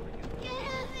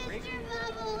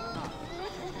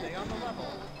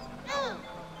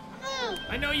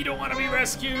 I know you don't want to be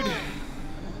rescued.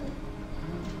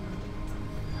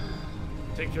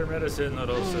 Take your medicine,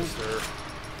 little sister.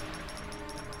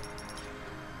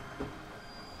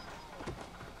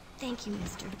 Thank you,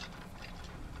 mister.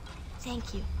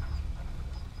 Thank you.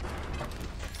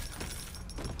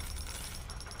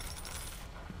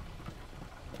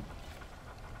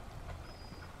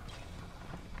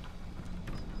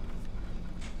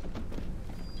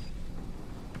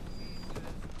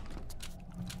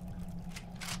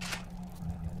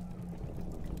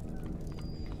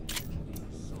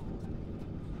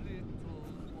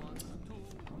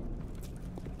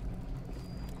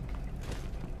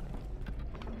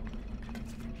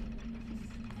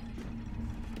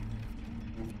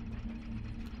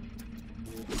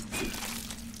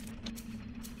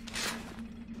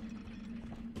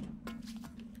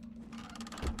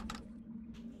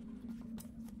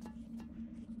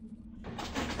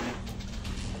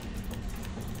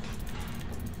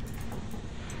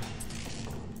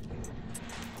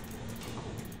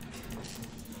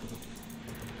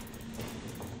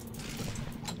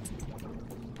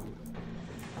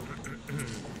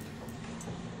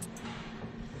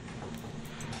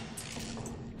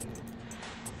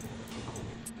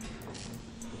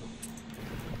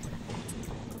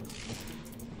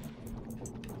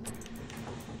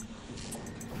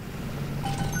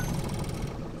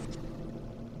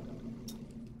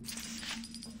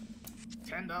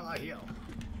 $10 heal.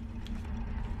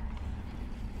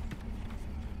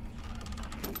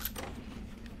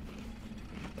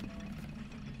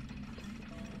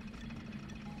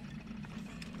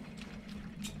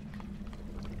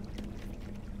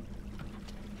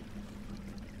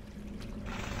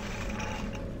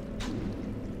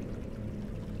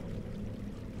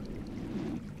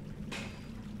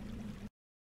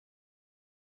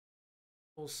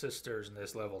 Sisters in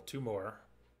this level, 2 more.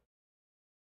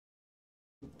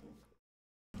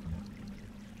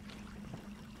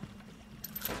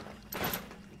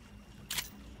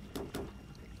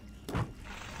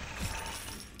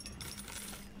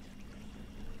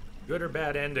 Good or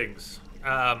bad endings?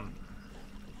 I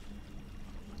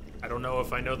don't know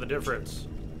if I know the difference.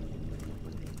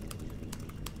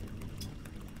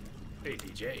 Hey,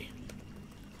 DJ.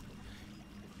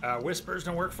 Whispers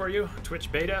don't work for you?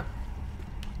 Twitch beta?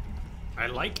 I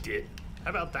liked it.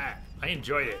 How about that? I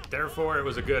enjoyed it. Therefore, it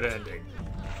was a good ending.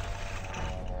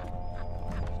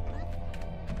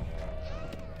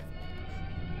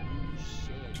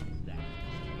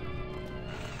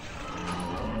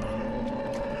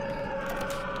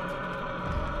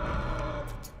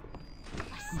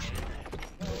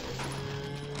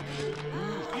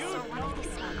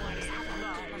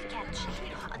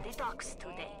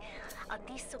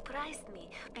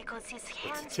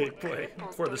 Take play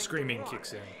before the screaming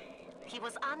kicks in. He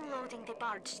was unloading the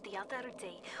barge the other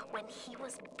day when he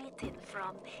was bitten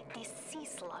from the sea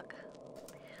slug.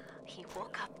 He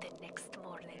woke up the next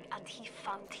morning and he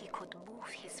found he could move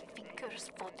his fingers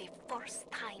for the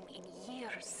first time in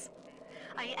years.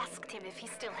 I asked him if he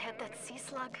still had that sea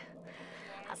slug.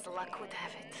 As luck would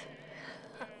have it,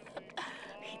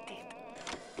 he did.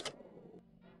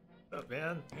 What's up,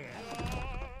 man?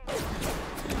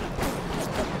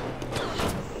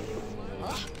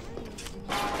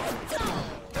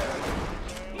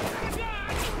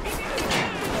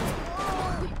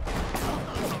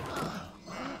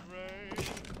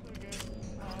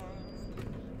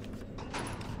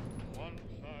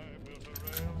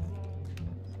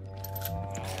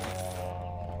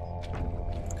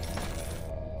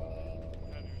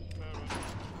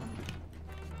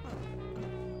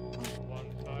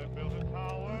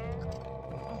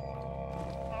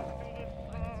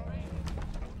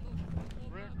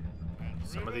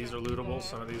 Some of these are lootable,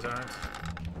 some of these aren't.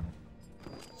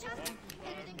 Chocolate is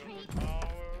better than cream.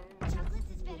 Chocolate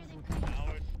is better than cream.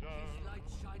 These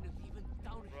lights shineth even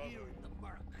down here in the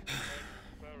murk.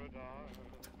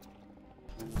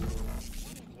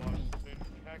 Once in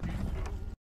khaki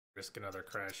suit. Risk another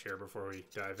crash here before we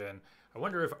dive in. I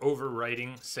wonder if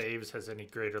overwriting saves has any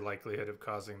greater likelihood of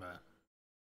causing the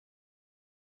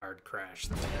hard crash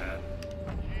that we had.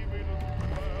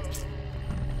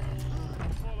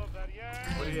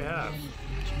 What do you have?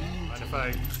 Mind if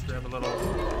I grab a little...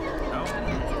 No?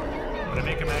 Did I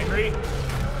make him angry?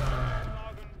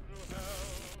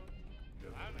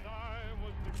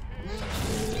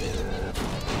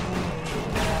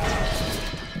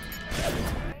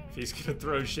 If he's gonna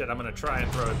throw shit, I'm gonna try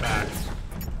and throw it back.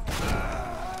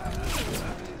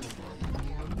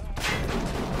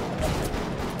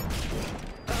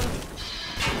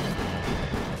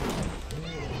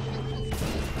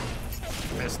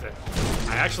 Missed it.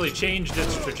 I actually changed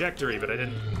its trajectory, but I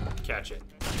didn't catch it.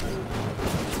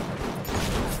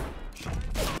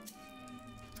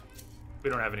 We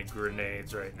don't have any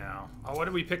grenades right now. Oh, what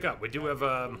did we pick up? We do have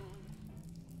something.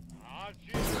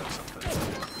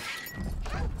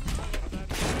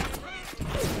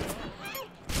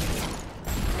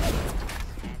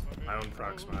 My own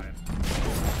prox mine.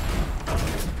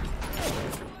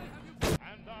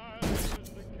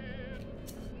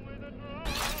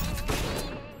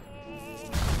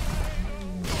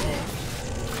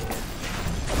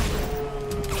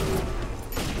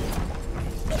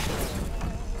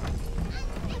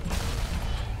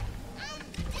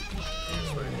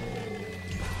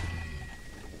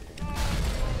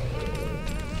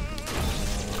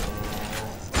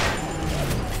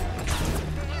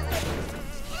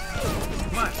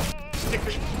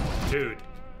 Dude,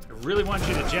 I really want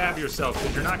you to jab yourself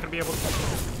because you're not going to be able to...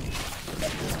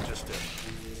 Just did.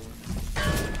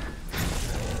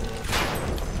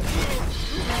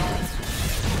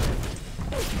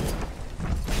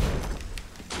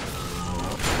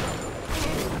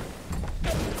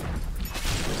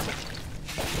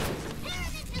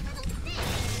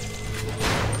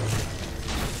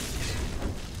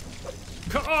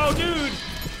 Oh, dude!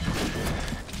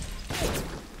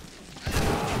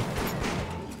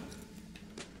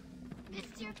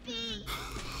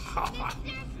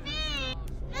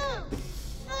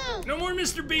 No more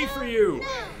Mr. B for you!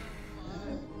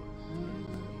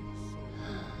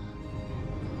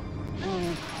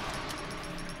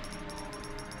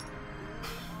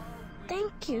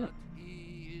 Thank you.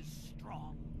 He is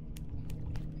strong.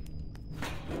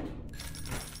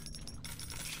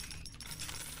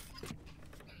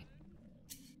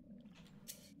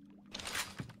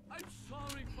 I'm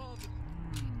sorry, Father.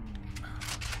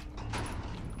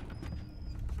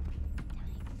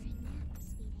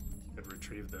 Could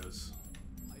retrieve those.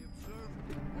 I observe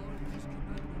all his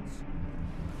commandments.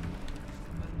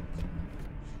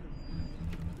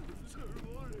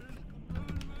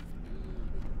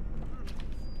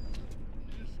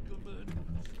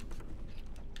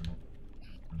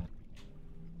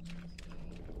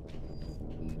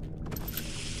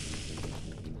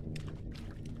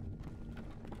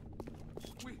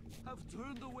 We have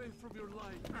turned away from your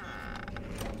light.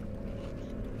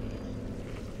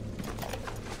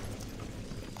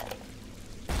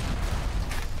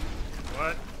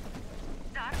 What?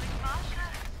 Darling Masha,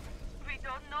 we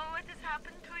don't know what has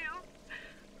happened to you.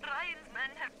 Ryan's men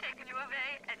have taken you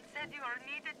away and said you are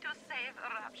needed to save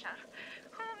Rapture.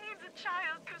 Who needs a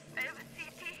child to save a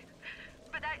city?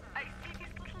 But I see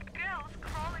these little girls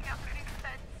crawling up these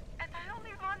fence, and I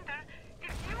only wonder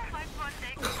if you might one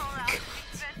day crawl out of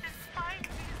these fence and find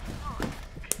these boys.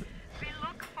 We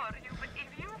look for you, but if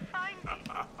you find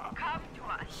these, come to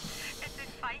us at the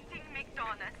Fighting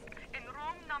McDonald's in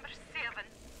room number 7.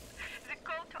 The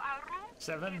code to our room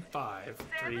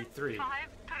 7533.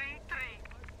 7533.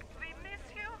 We miss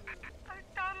you, our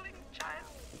darling child.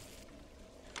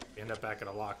 We end up back at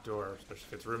a locked door, especially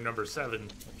if it's room number 7.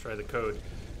 Try the code.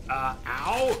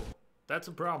 Ow! That's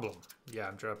a problem. Yeah,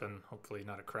 I'm dropping, hopefully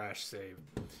not a crash save.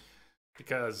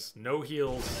 Because no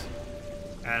heals,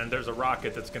 and there's a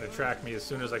rocket that's going to track me as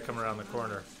soon as I come around the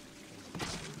corner.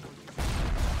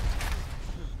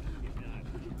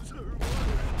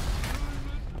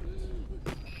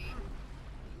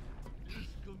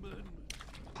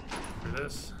 For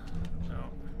this? No.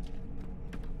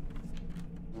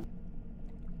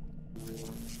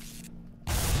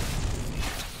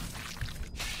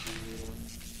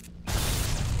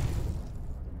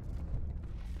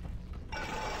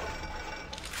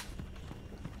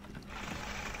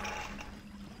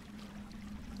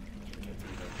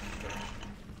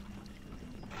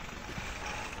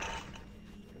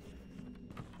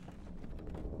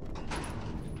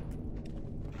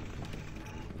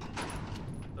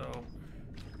 So,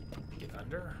 get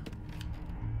under?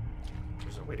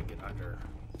 There's a way to get under.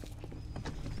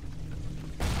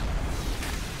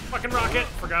 Fucking rocket!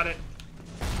 Forgot it.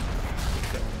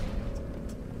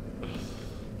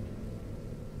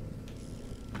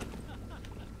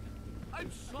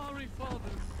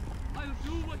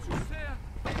 Do what you said.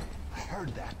 I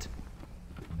heard that.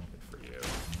 Good for you.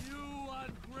 You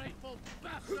ungrateful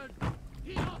bastard!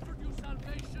 He offered you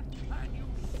salvation, and you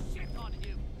shit on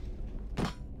him.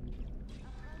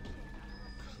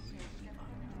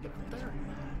 Get up there.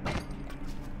 I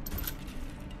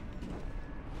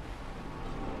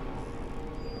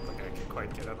don't think I can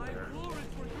quite get up I there. implore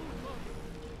it for you, love.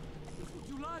 This would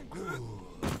you like?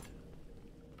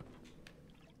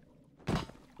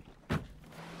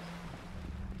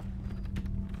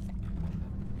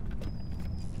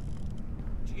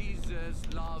 Jesus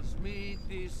loves me,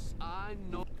 this I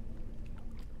know.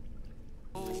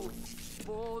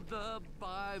 For the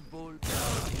Bible.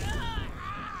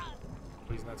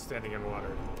 He's not standing in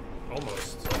water.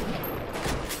 Almost.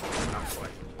 Not quite.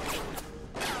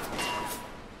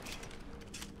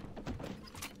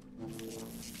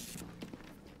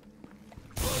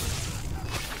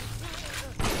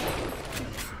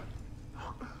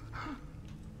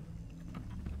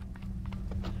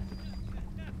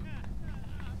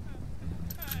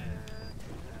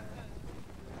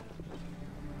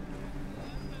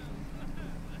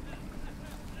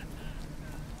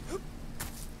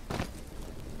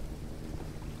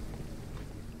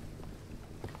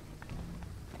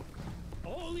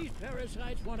 All these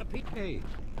parasites want a piece. Hey,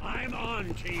 I'm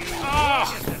on to you.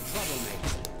 Ah! Just a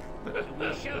troublemaker.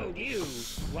 We showed you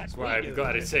what That's why I'm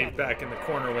glad I saved back in the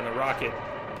corner when the rocket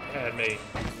had me.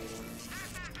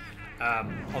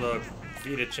 Although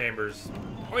Vita chambers,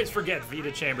 always forget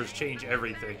Vita chambers change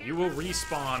everything. You will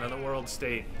respawn and the world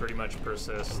state pretty much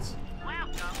persists.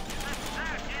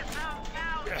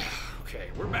 Okay,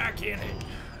 we're back in it.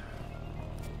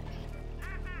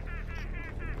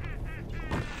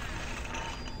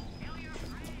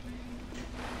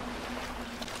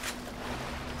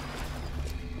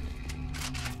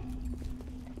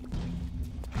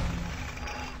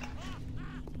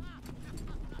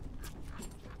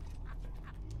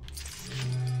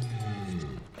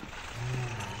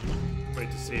 Wait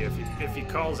to see if he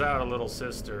calls out a little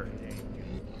sister,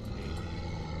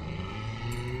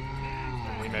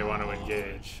 then we may want to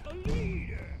engage.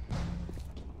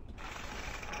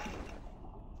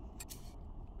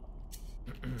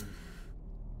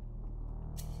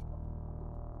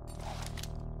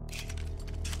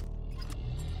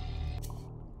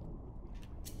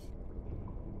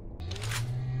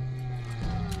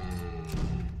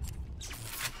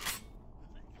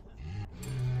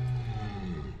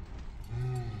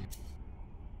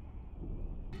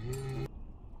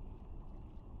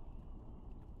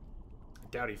 I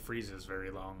doubt he freezes very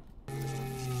long.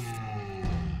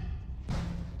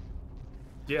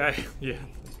 Yeah, yeah,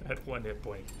 at 1 hit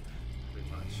point, pretty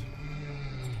much.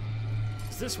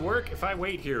 Does this work? If I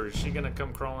wait here, is she gonna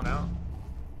come crawling out?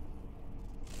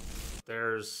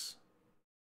 There's...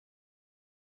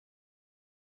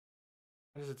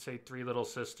 Why does it say 3 little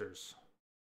sisters?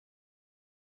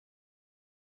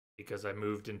 Because I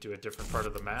moved into a different part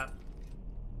of the map?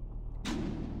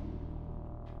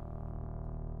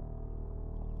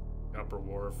 Upper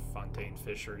Wharf, Fontaine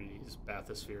Fisheries,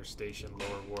 Bathysphere Station,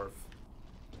 Lower Wharf.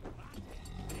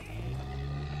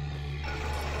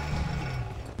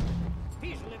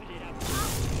 He's living it up.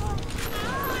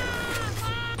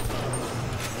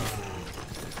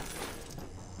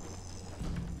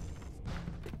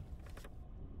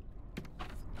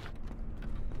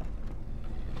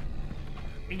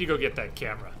 We need to go get that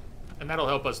camera. And that'll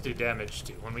help us do damage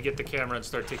too. When we get the camera and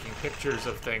start taking pictures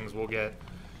of things, we'll get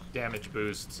damage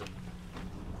boosts. And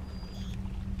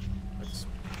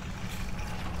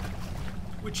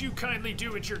would you kindly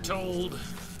do what you're told?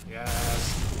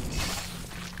 Yes.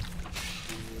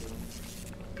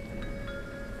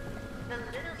 The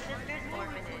Little Sisters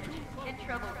Orphanage. In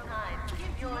troubled times,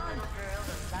 give your little girl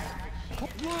the life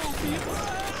that she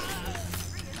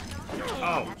deserves.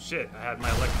 Oh, shit. I had my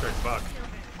electric buck.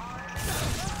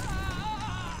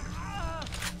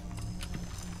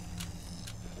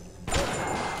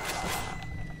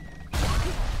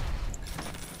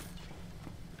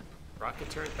 Rocket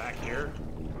turret back here.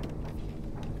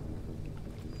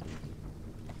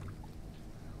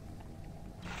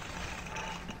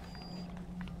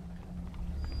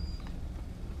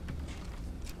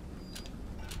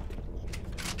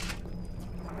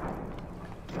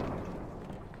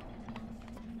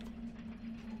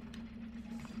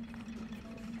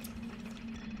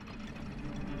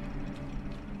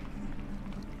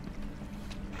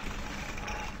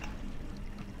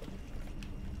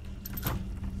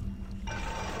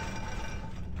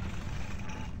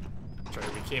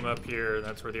 Came up here,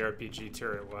 that's where the RPG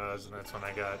turret was, and that's when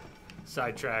I got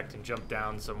sidetracked and jumped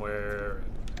down somewhere.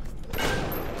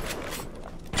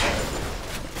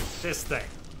 This thing.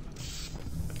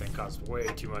 thing caused way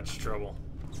too much trouble.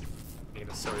 Need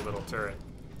a silly little turret.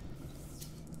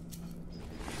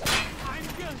 I'm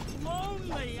just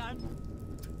lonely. I'm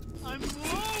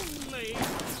lonely.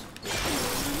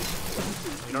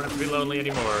 You don't have to be lonely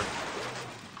anymore.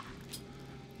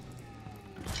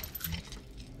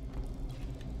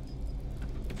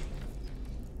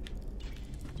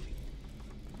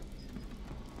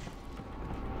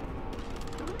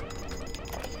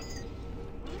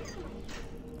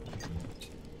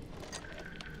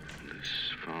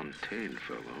 Fontaine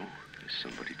fellow is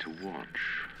somebody to watch.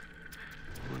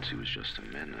 Once he was just a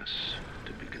menace,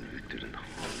 to be convicted and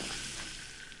hung.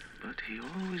 But he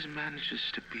always manages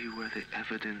to be where the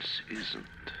evidence isn't.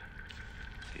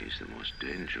 He's the most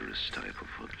dangerous type of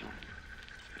hoodlum.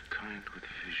 The kind with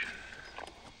vision.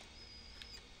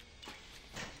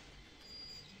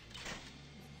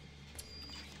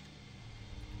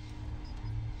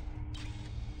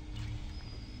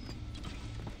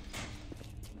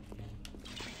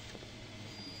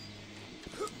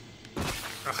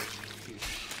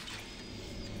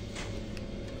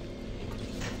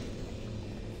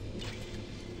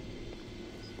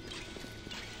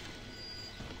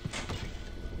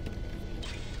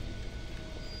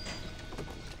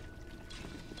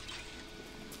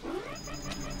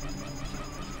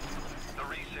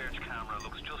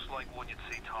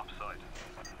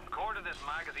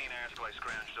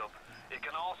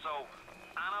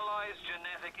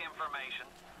 Information,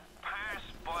 parse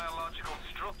biological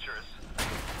structures,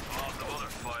 lots of other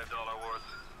 $5 words.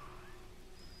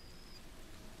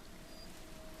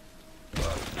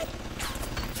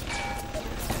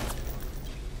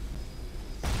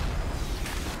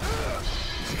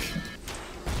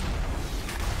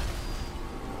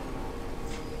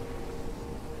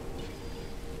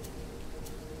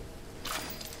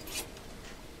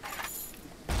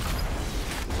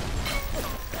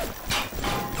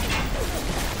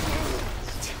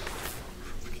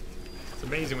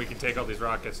 Amazing we can take all these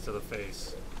rockets to the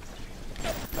face.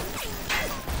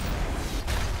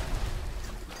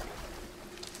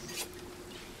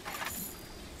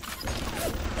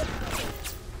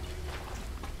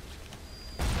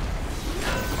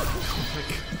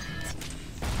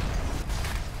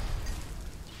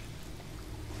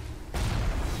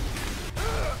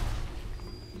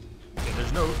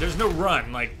 Yeah, there's no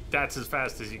run, like that's as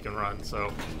fast as you can run,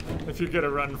 so if you're gonna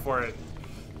run for it,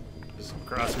 just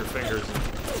cross your fingers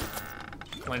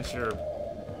and clench your...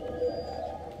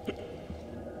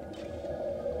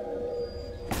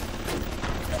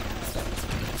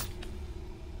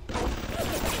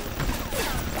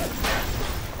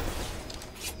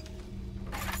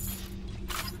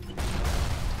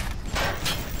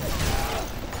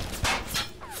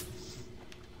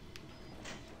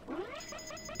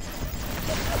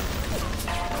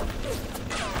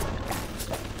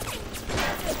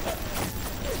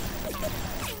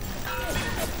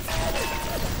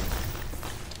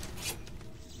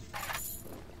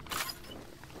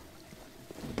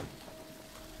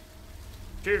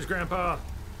 Cheers, Grandpa.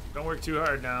 Don't work too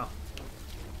hard now.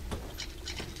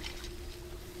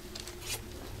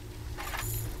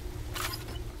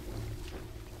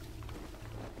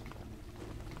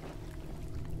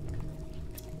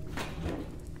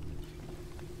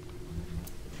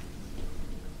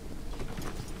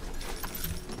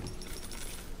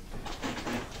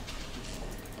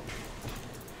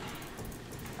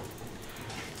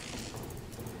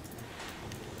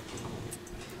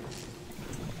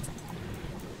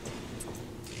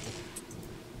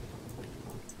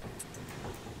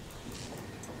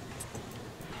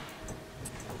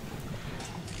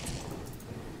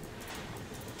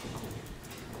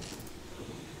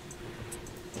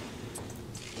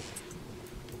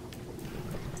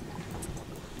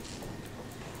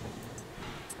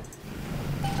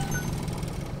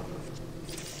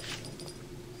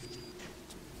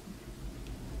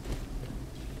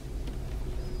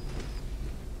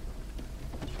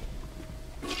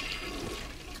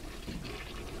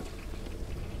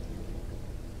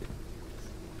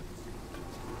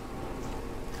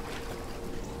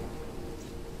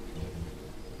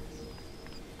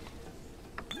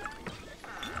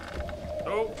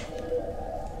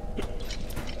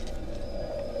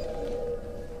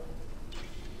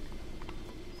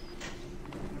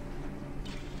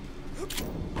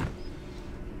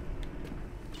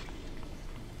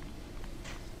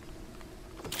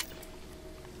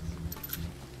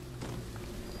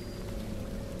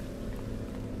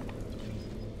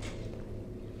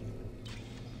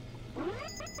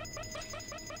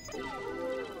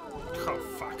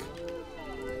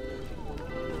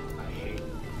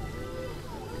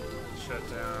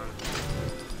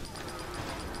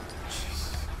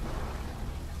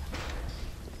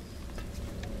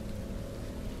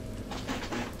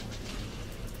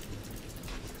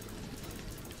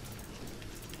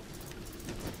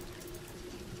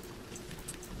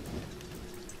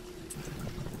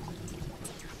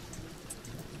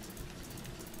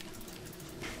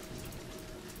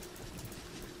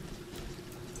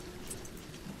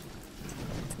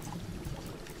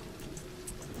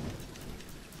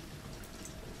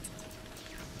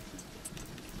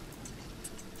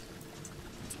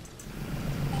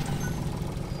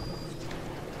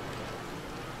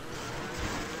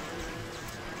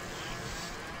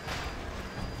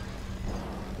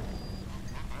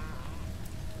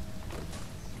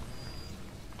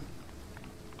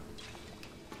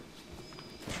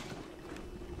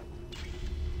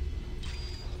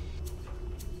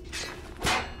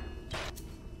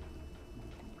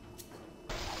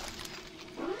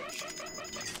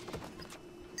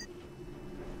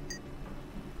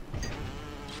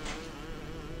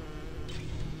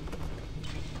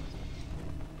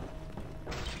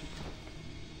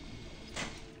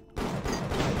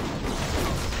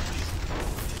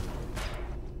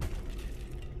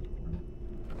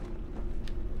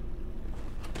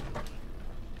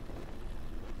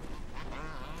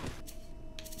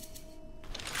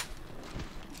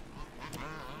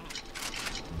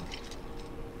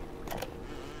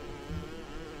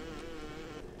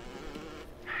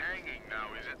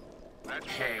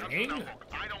 Ing? Now look,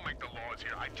 I don't make the laws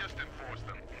here. I just enforce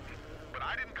them. But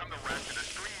I didn't come to Rapture to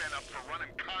string men up for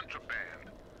running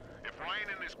contraband. If Ryan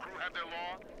and his crew have their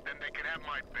law, then they can have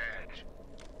my badge.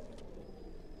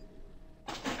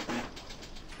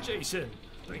 Jason,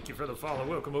 thank you for the follow.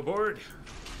 Welcome aboard.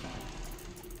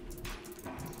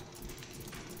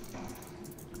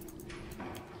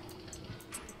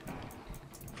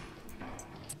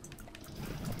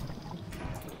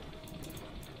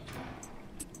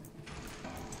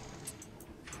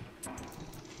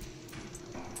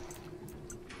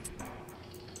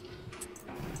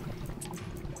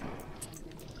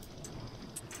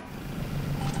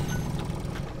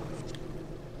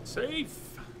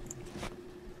 Safe.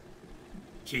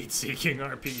 Heat-seeking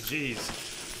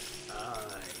RPGs.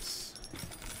 Nice.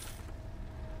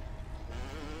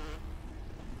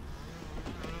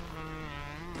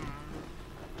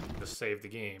 Just save the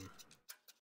game.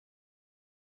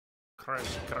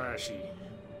 Crashy.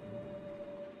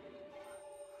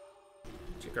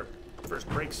 Take our first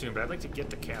break soon, but I'd like to get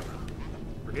the camera.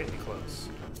 We're getting close.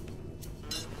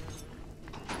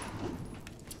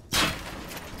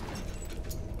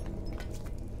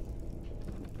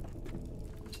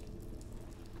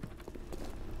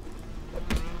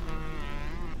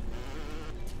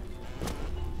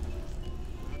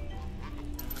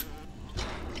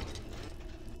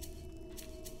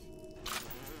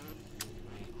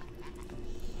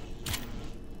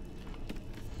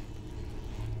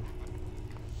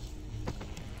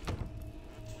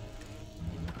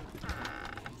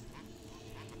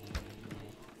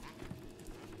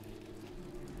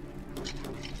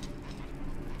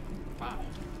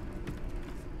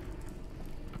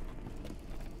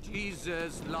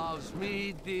 Jesus loves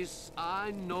me, this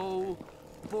I know,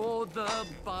 for the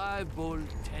Bible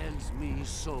tells me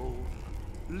so.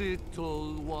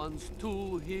 Little ones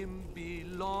to him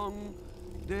belong,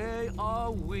 they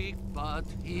are weak, but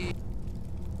he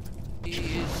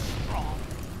is strong.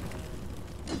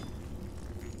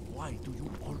 Why do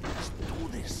you always do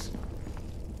this?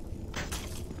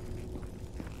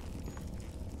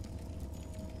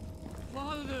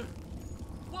 Father,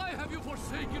 why have you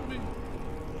forsaken me?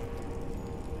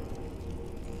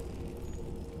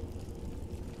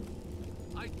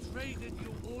 I traded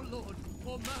you, oh Lord,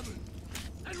 for mammon.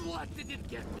 And what did it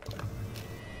get me?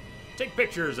 Take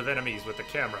pictures of enemies with the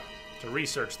camera to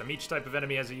research them. Each type of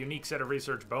enemy has a unique set of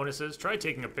research bonuses. Try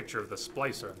taking a picture of the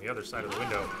splicer on the other side of the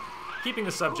window, keeping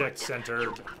the subject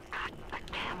centered.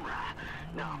 The camera.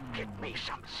 Now give me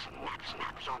some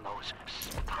snaps on those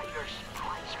spider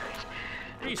splicers.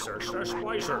 Research our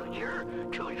splicer. Here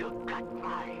till you got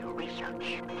my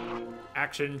research.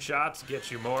 Action shots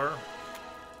get you more.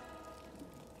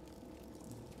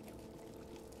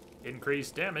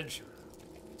 Increased damage.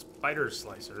 Spider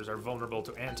slicers are vulnerable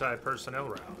to anti-personnel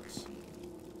rounds.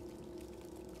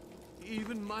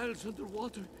 Even Miles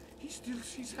underwater, he still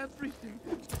sees everything.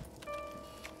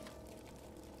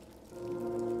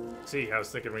 See, I was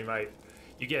thinking we might...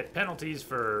 You get penalties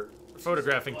for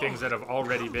photographing things that have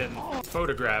already been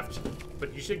photographed,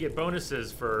 but you should get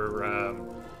bonuses for,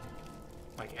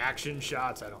 like, action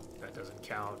shots. That doesn't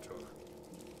count. Or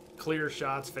clear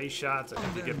shots, face shots, I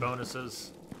think you get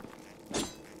bonuses.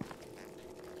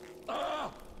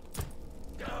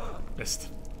 Missed.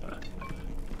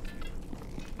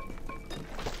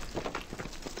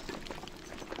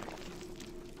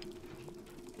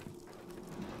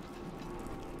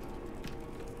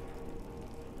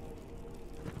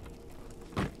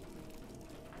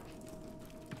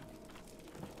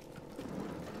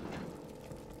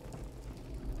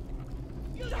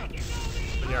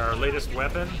 Yeah, our latest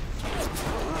weapon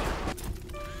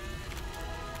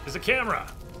is a camera.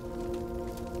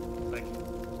 Like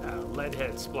a lead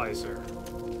head splicer.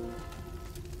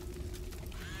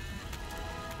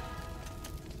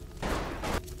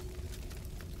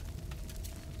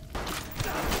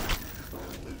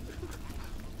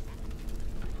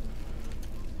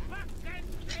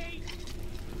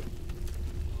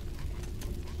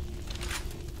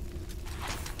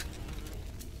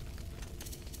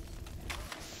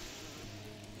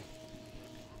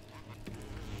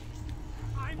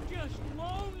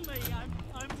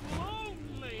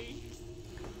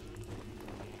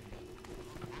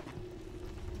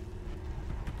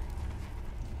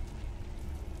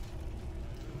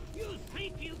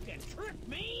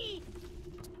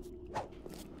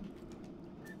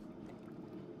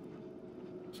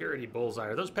 Security bullseye.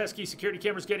 Are those pesky security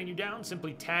cameras getting you down?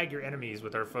 Simply tag your enemies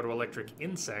with our photoelectric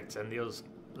insects, and those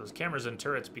cameras and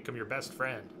turrets become your best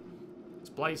friend.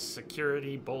 Splice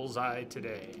security bullseye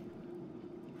today.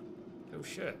 Oh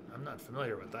shit, I'm not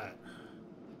familiar with that.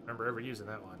 Remember ever using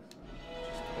that one.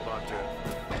 Just Hold on to it.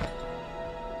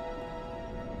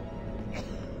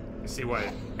 I see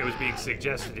why it was being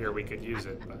suggested here we could use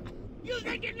it, but... You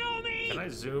think you know me? Can I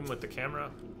zoom with the camera?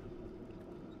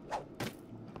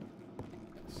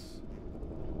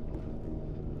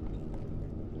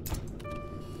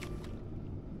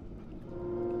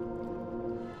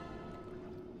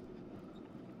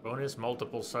 Bonus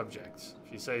multiple subjects,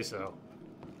 if you say so.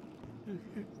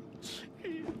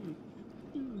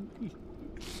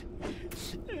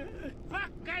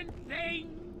 Fucking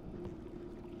thing!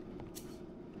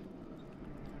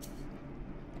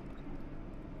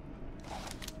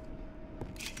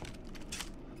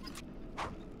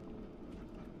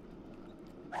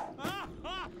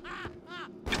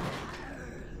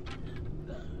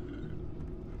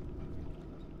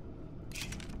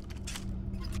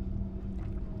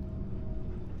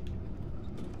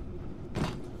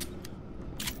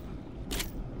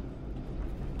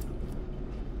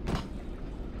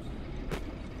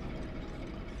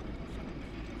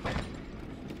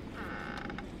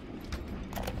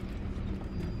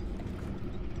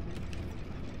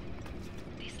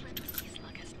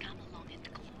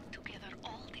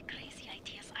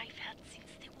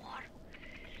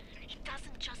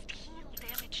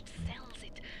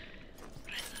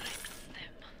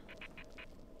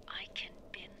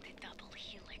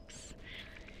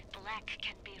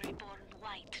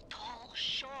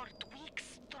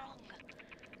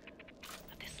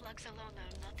 Alone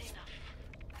are not enough.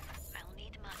 I'll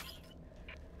need money.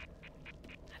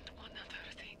 And one other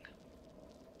thing.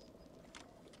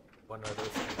 One other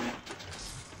thing.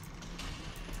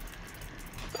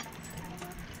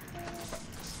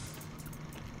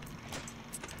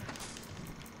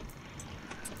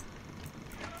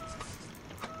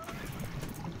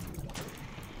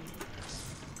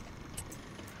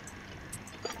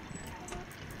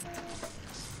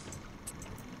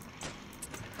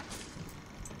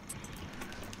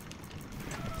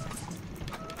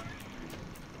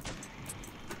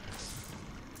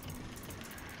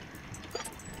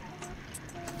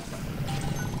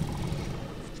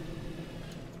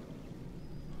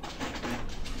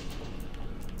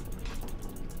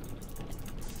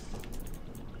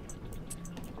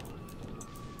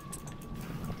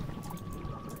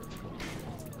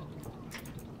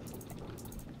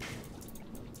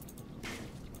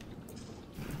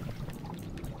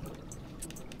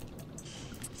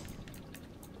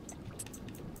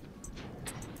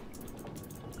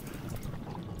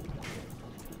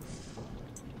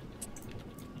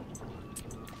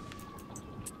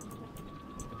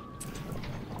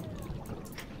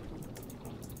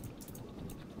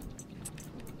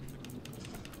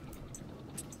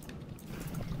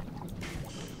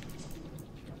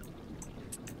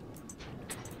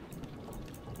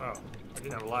 Oh, we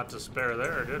didn't have a lot to spare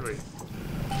there, did we?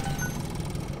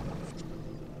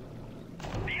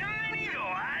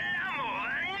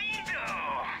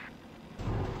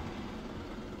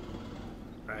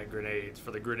 Alright, grenades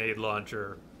for the grenade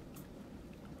launcher.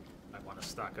 I want to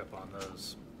stock up on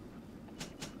those.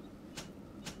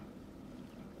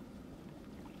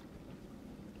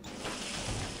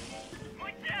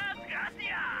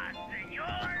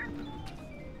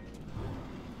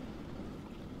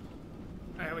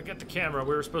 Alright, we got the camera.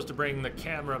 We were supposed to bring the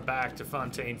camera back to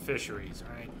Fontaine Fisheries,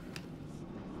 right?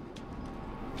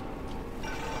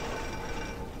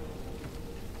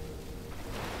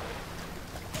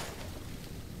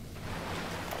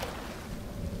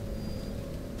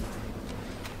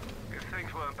 If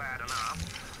things weren't bad enough,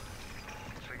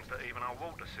 it seems that even our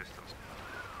water systems...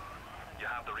 You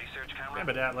have the research camera? Yeah,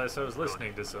 but Atlas, I was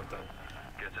listening to something.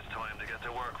 Guess it's time to get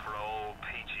to work for old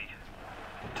Peachy.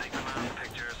 Take the man's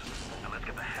pictures, and let's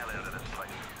get the hell out of this place.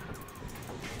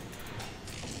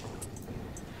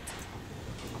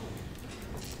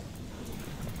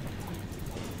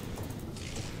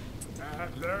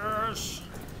 Atlas!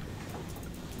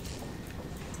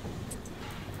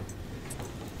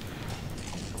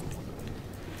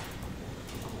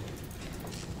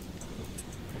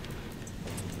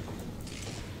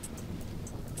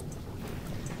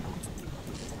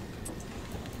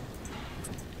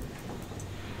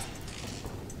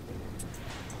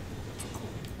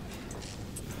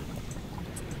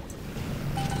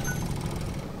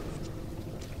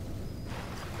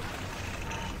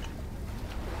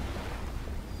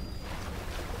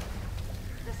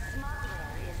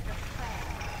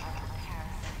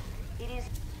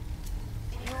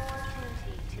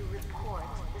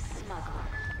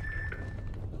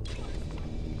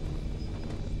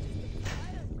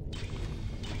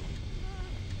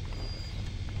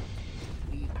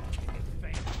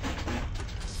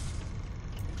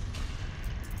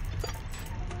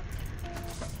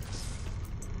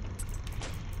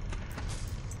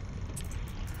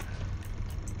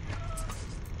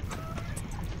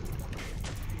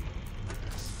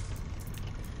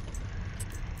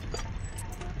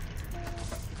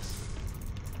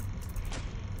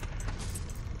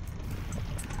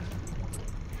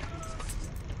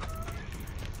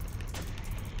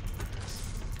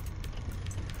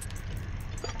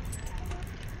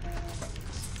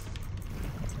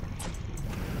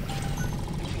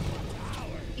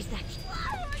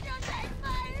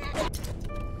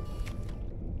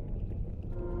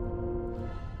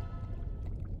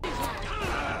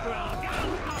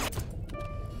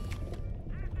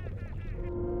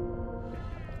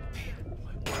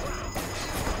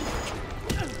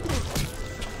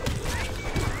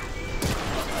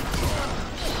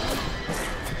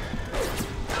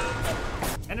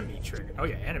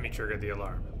 triggered the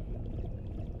alarm.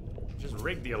 Just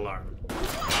rig the alarm.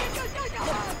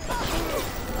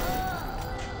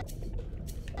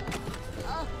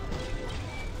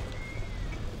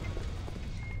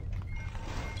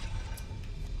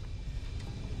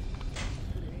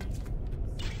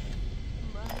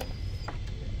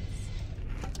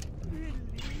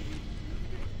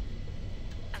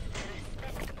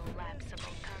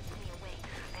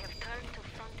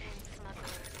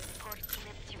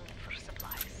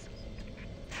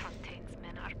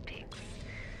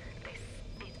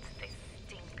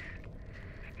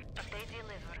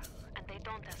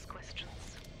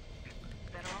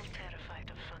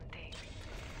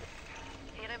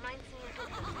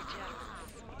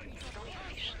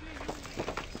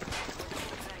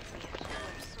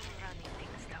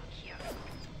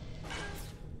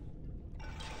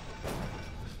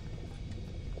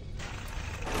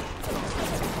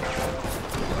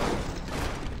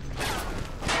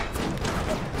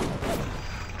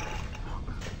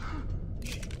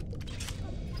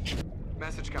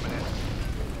 Message coming in.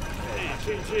 Hey,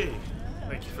 GG.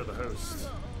 Thank you for the host.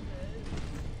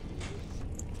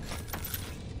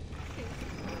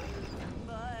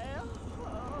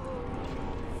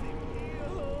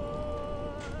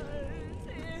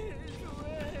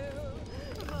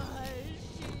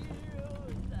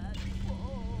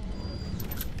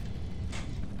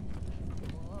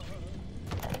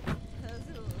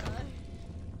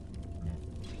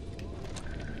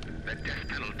 The death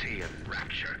penalty and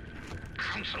rapture.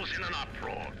 Council's in an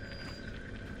uproar.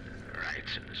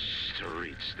 Riots in the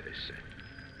streets, they say.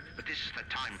 But this is the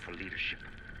time for leadership.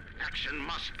 Action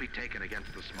must be taken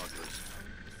against the smugglers.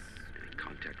 Any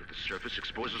contact with the surface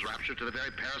exposes rapture to the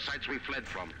very parasites we fled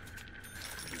from.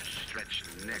 You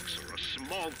stretched necks are a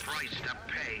small price to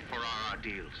pay for our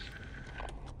ordeals.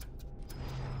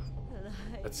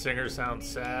 That singer sounds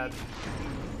sad.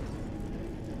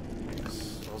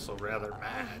 It's also rather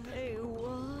mad.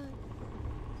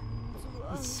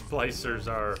 The splicers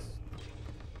are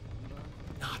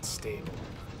not stable.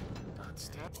 Not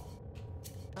stable.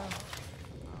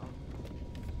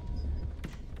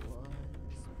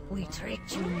 We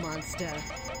tricked you, monster.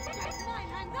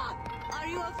 Are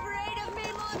you afraid of me,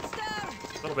 monster?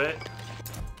 A little bit.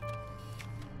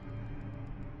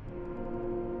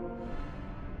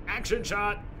 Action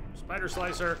shot! Spider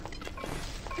slicer.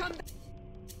 Come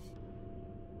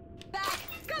back!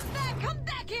 Come back! Come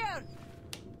back here!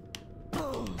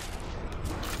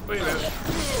 Wait a minute.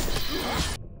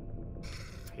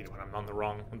 I hate it when I'm on the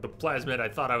wrong. The plasmid I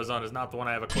thought I was on is not the one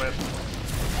I have equipped.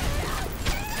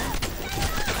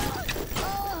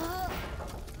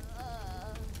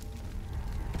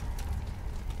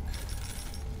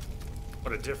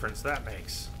 What a difference that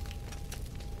makes.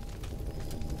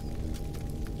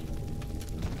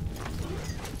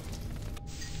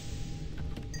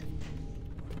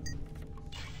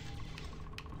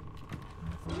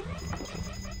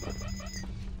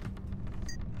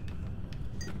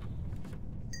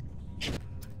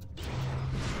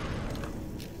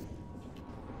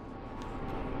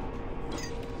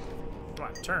 Come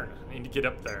on, turn. I need to get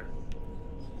up there.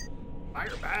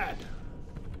 Fire bad.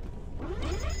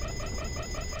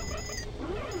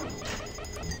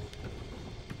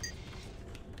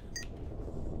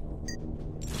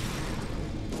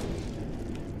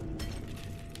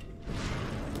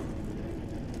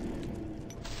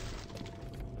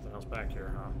 Nothing else back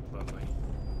here, huh? Lovely.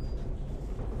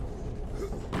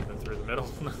 Then through the middle.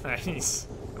 Nice.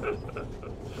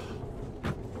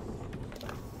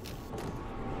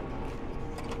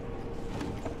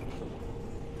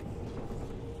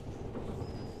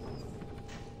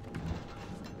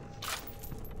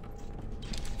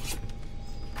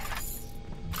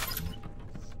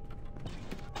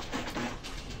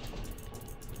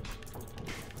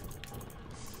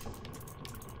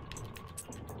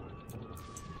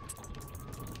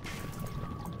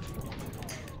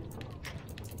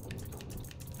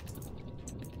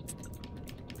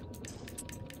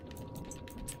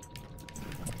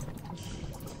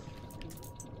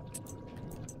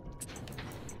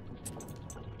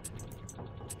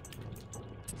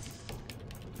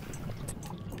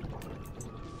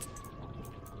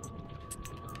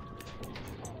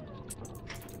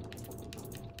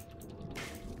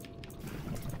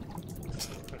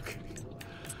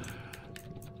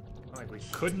 Like we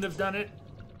couldn't have done it.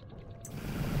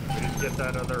 We didn't get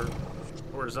that other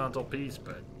horizontal piece,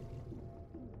 but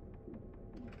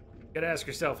you gotta ask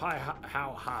yourself,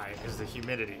 how high is the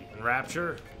humidity in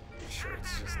Rapture? Sure,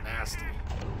 it's just nasty.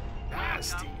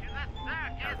 Nasty.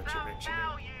 Now that you mention it.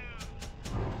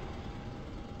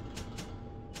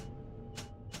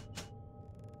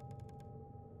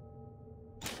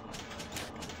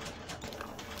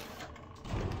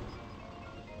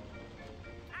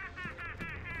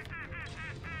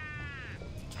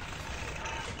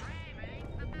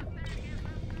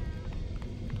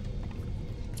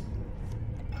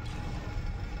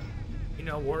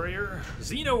 Xeno Warrior?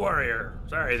 Xeno Warrior!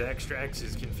 Sorry, the extra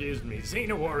X's confused me.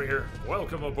 Xeno Warrior,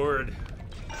 welcome aboard.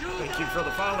 Thank you for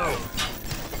the follow.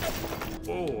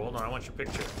 Oh, hold on, I want your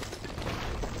picture.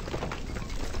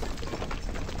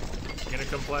 You gonna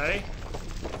come play?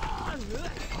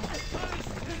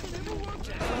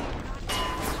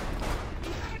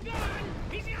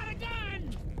 He's got a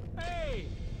gun! Hey!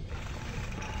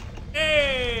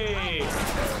 Hey!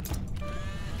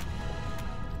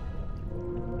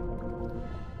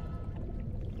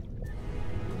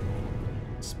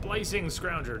 Splicing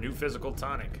Scrounger, new physical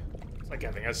tonic. It's like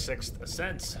having a sixth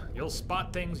sense. You'll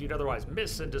spot things you'd otherwise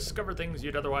miss and discover things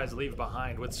you'd otherwise leave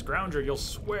behind. With Scrounger, you'll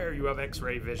swear you have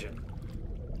X-ray vision.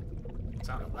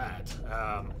 Sound of that.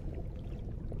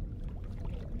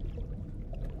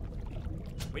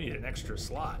 We need an extra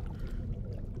slot.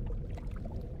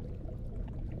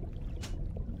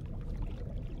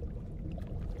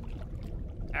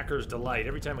 Hacker's Delight.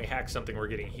 Every time we hack something, we're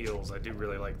getting heals. I do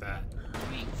really like that.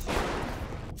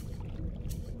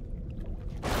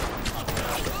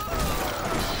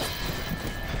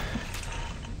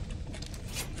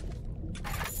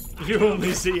 You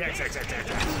only see X.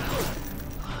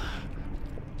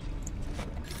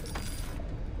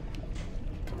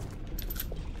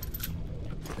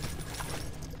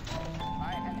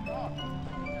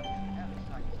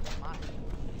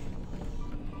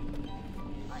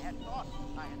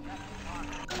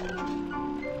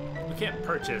 We can't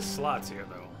purchase slots here,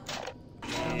 though.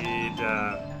 Need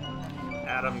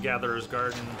Atom Gatherer's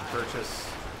Garden to purchase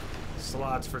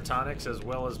slots for tonics as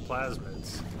well as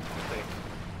plasmids, I think.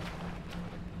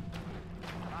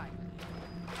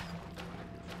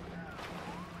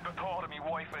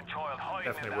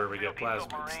 Definitely where we get plasmid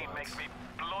slots. Makes me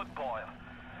blood boil.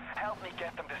 Help me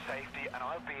get them to safety, and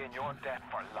I'll be in your debt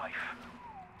for life.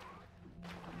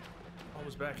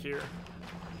 Almost back here.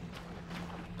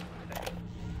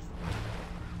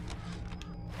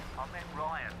 I met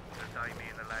Ryan the day me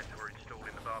and the lads were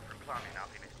installing the bathroom plumbing up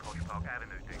in this Posh Park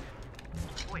Avenue thing.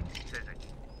 Wait, says he.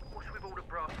 What's with all the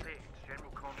brass fittings?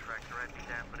 General contractor had me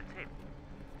down for the tip.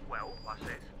 Well, I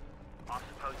says, I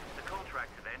suppose it's the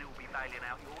contractor then who'll be bailing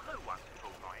out your loo once a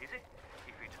fortnight, is it?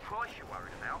 If it's price you're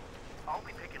worried about, I'll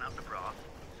be picking up the brass,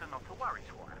 so not to worry,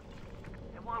 Squire.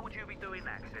 And why would you be doing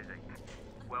that, says he?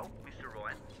 Well, Mr.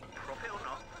 Ryan, profit or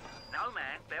not, no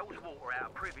man bails water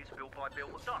out of privies built by Bill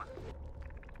McDonough.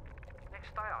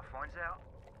 Next day I finds out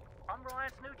I'm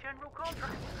Ryan's new general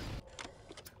contractor.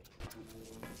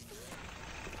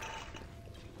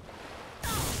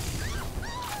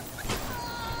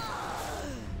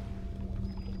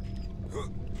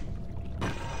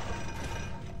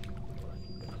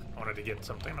 I wanted to get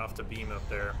something off the beam up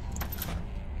there.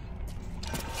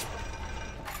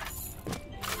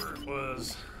 Where it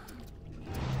was.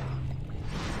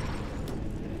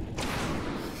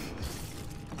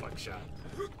 Flex shot.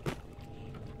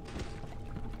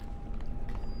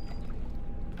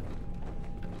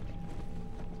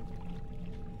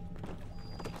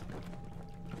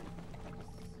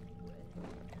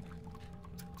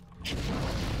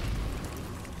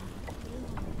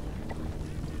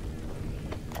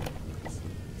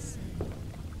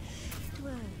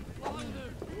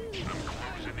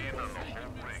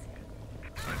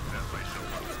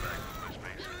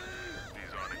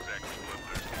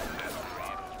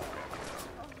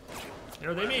 You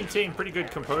know, they maintain pretty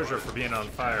good composure for being on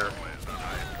fire.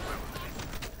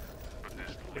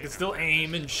 They can still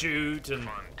aim and shoot and...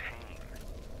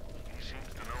 He seems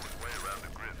to know his way around the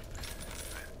grift.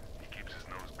 He keeps his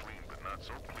nose clean, but not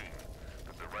so clean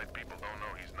that the right people don't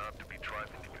know he's not to be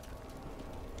trifled with.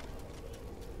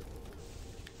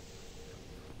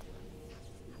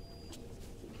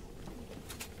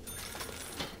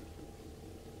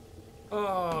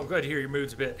 Oh, I'm glad to hear your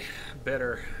mood's a bit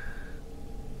better.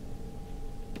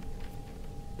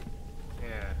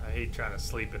 Yeah, I hate trying to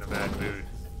sleep in a bad mood.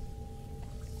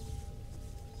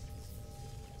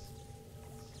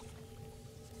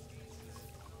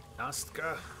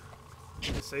 Nastka,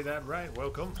 did I say that right?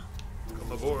 Welcome.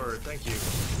 Come aboard. Thank you.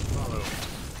 Follow.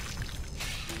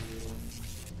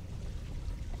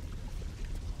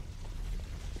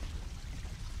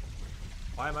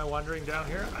 Why am I wandering down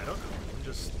here? I don't know. I'm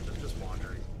just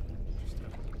wandering.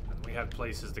 We have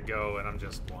places to go, and I'm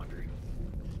just wandering.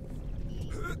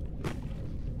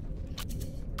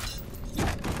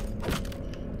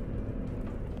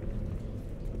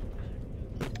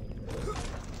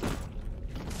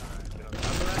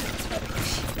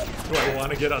 Do I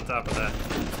want to get on top of that?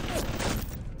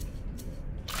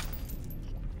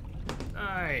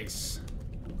 Nice.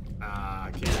 Ah,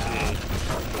 can't see.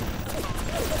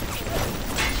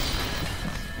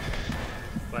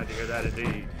 Glad to hear that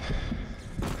indeed.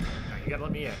 gotta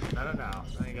let me in. No. Now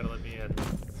you gotta let me in.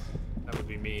 That would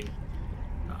be mean.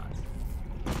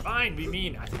 Fine, be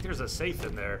mean. I think there's a safe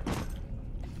in there.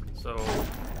 So,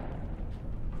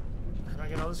 how do I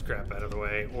get all this crap out of the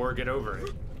way or get over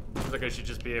it? Seems like I should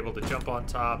just be able to jump on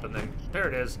top and then, there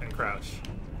it is, and crouch.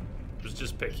 It was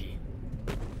just picky.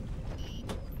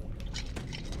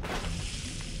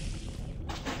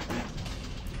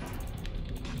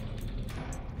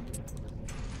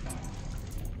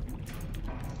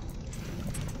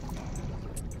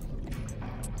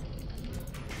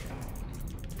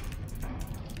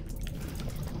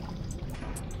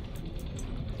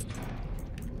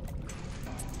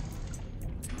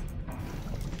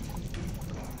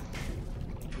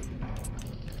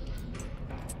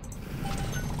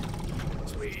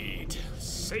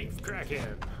 Safe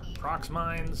Kraken, Prox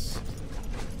Mines,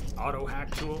 Auto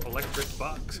Hack Tool, Electric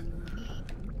Box.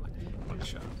 One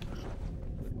shot.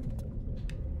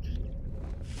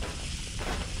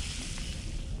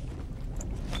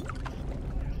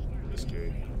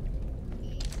 Mystery.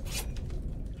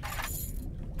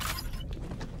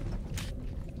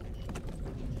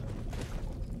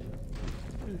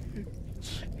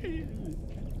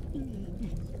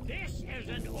 This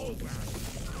isn't over.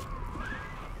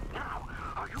 Now,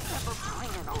 are you ever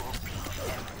bringing all these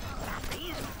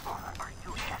nappies, or are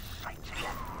you just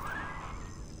sightseeing?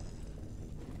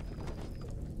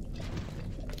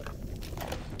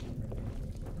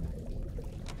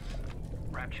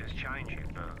 Rapture's changing,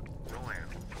 but Ryan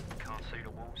can't see the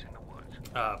wolves in the woods.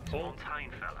 Pole?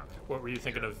 Montaigne fella. What were you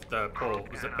thinking of the pole?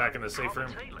 Was it back in the safe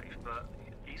room? Tea leaf, but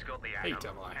he's got the Hey,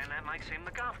 atom, Dumb Eye. and that makes him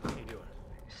the governor. What are you doing?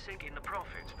 Sinking the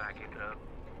profits back into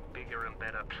bigger and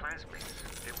better plasmids,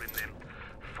 building them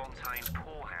Fontaine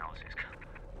poorhouses,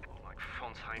 like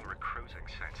Fontaine recruiting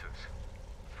centres.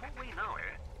 Before we know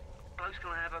it, bloke's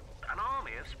gonna have an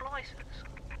army of splicers.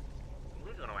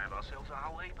 We're gonna have ourselves a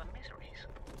whole heap of miseries.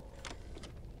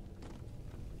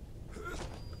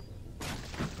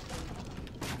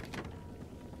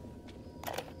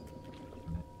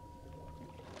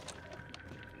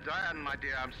 Diane, my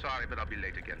dear, I'm sorry, but I'll be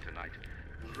late again tonight.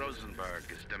 Rosenberg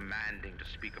is demanding to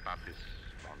speak about this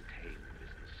Fontaine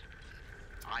business.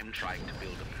 I'm trying to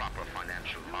build a proper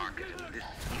financial market, and this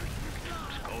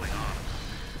keeps going on.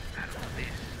 And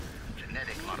this,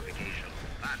 genetic modification,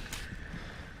 that.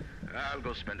 I'll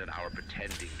go spend an hour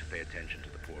pretending to pay attention to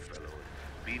the poor fellow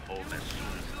and be home as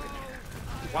soon as I can.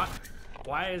 What?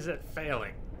 Why is it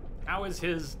failing? How is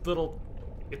his little...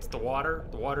 It's the water.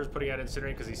 The water's putting out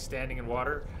incinerate because he's standing in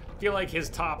water. I feel like his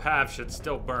top half should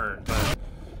still burn, but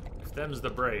if them's the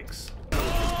brakes.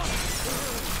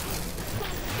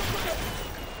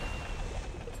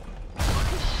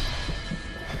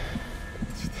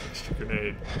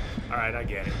 Grenade. Alright, I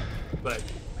get it. But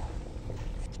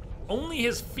only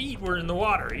his feet were in the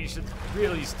water. He should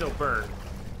really still burn.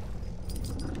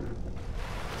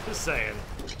 Just saying.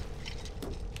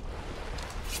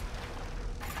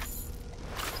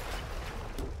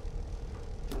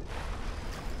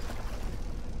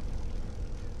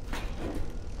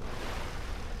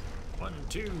 One,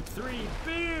 two, three,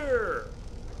 beer!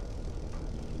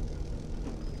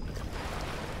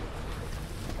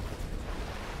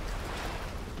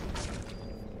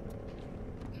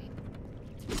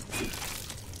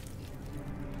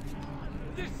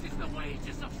 This is the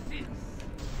wages of sin.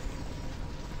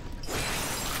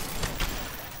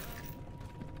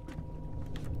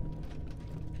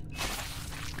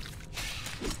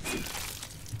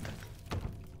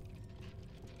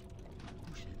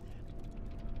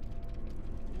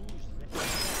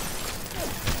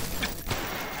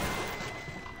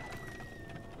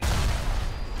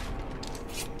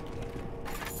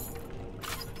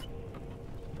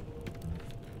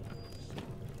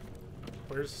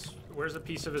 Where's a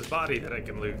piece of his body that I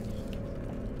can loot?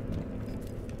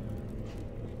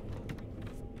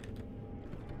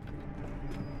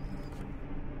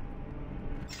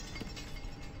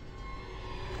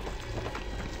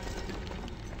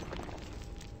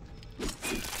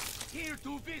 Here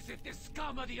to visit the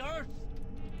scum of the earth.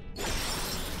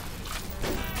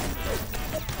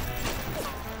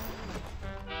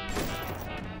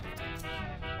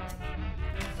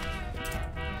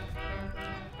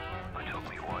 I took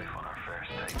my wife on her first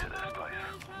date to this place.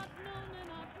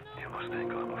 You must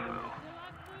think I'm a fool.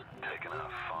 Taking a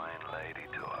fine lady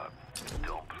to a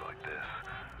dump like this.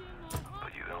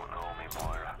 But you don't know me,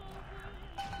 Moira.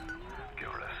 Give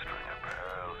her a string of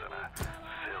pearls and a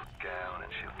silk gown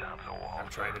and she'll dance a waltz. I'm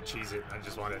trying to cheese it. I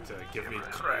just wanted to give me her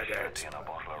a credit. shanty and a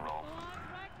bottle of rum.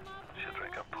 She'll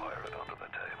drink a pirate under the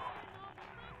table.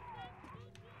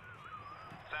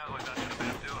 Sounds like that should have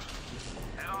been to it.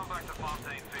 Head on back to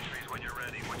Fontaine Fisheries when you're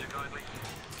ready, would you kindly?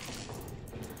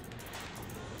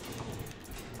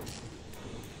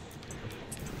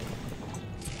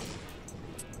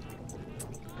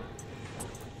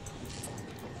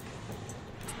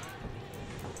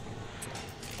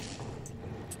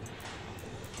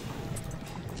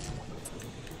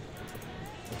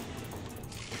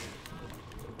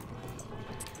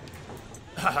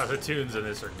 The tunes in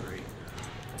this are great.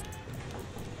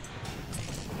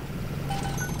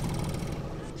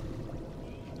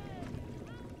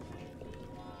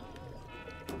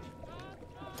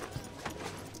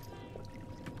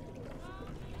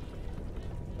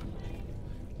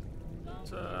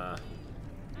 It's,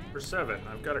 for 7,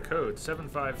 I've got a code,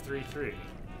 7533.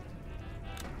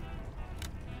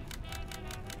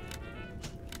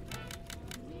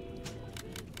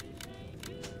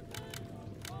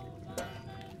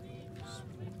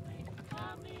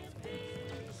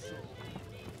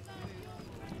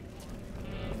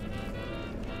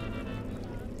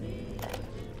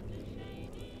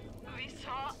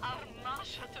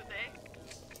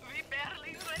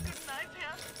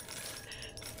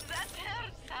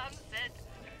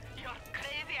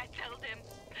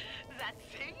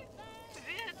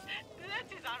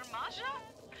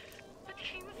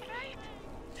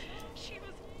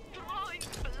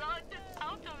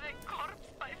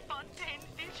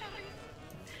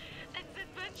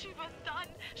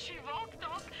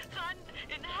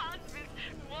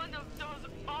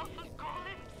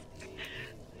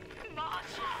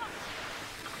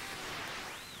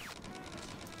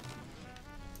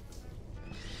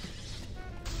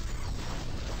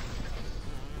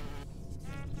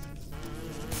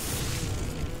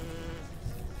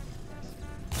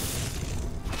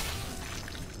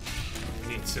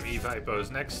 Some Eve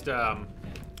hypos. Next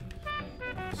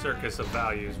circus of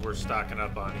values, we're stocking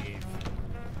up on Eve.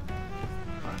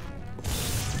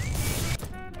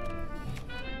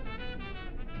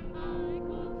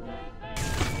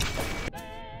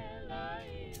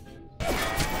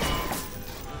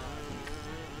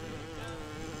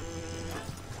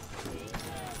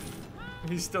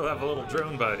 We still have a little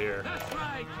drone bud here. That's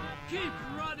right. Keep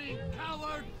running,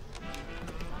 coward.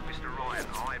 Mr. Ryan,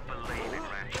 I believe in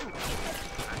rationing.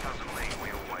 That doesn't mean we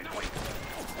always win.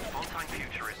 Fontaine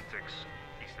Futuristics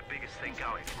is the biggest thing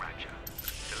going in Rapture.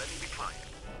 So let me be plain.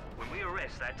 When we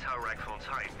arrest that Torag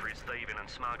Fontaine for his thieving and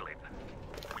smuggling,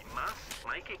 we must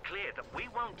make it clear that we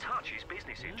won't touch his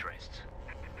business interests.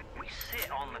 We sit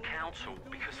on the council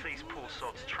because these poor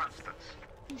sods trust us.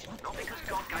 Not because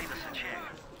God gave us a chair.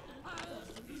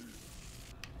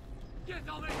 Get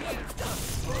over here!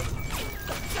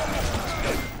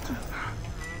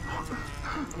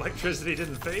 Electricity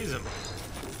didn't phase him.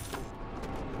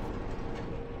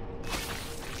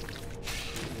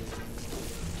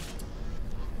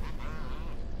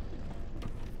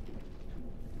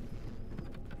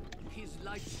 His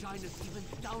light shineth even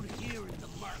down here in the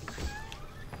murk.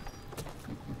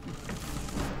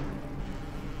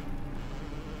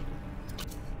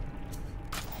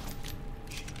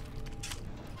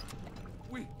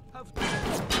 We have to...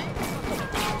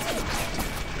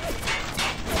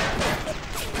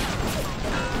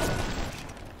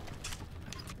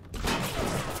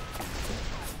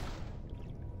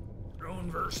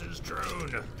 Drone versus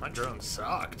drone. My drone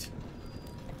sucked.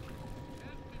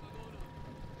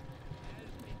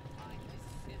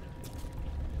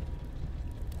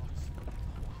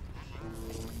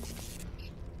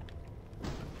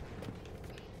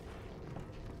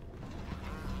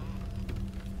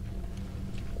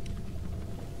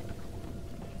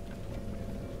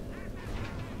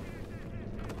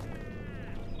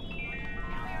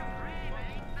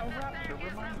 A Rapture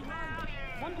reminder.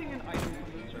 Wanting an item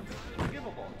from the service is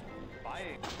forgivable.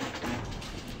 Buying.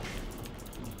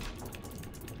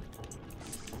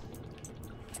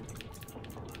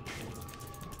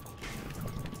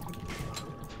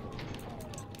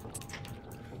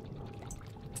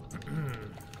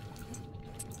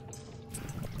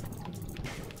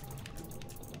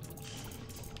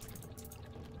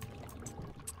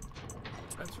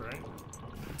 That's right.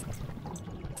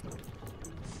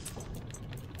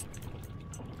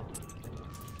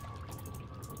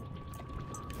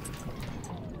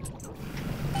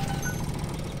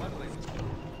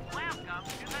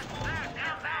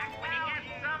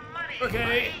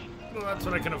 Okay, well that's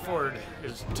what I can afford,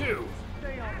 is 2.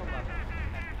 Stay on the level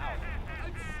and out.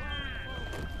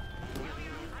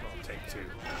 I'll take 2.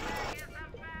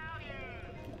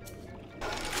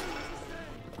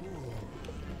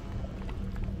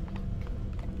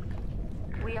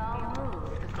 We all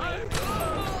move the great and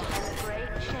the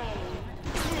great chain.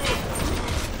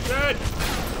 Dead!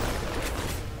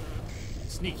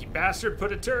 Sneaky bastard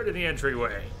put a turret in the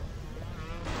entryway.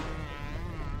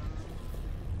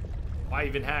 Why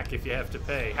even hack if you have to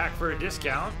pay? Hack for a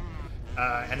discount.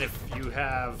 And if you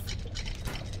have,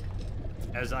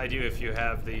 as I do, if you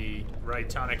have the right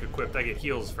tonic equipped, I get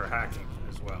heals for hacking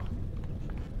as well.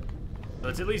 So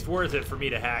it's at least worth it for me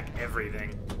to hack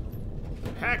everything.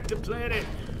 Hack the planet!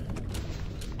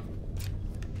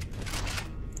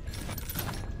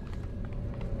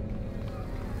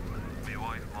 My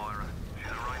wife, Moira,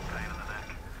 she's a right pain in the neck.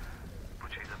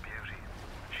 But she's a beauty.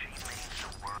 She means the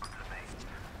world to me.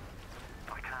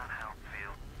 I can't help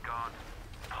feel God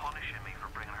punishing me for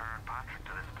bringing her and Patrick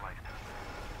to this place.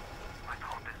 I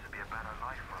thought this would be a better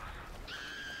life for us.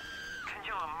 Can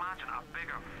you imagine a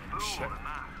bigger fool than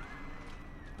that?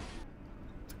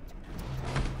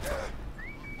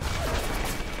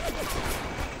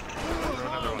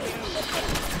 Another one.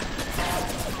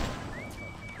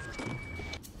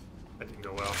 That didn't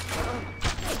go well.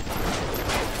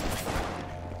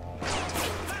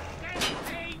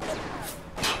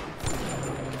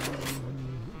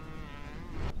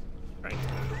 Right.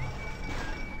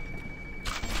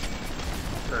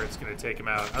 Turret's gonna take him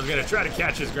out. I was gonna try to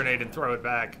catch his grenade and throw it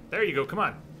back. There you go, come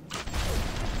on.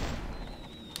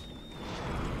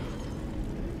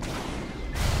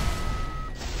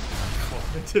 All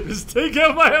I did was take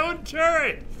out my own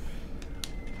turret!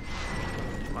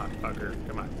 Come on, fucker,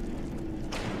 come on.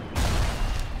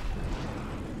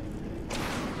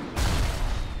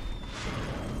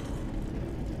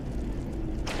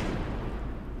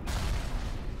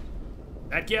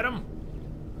 That get him?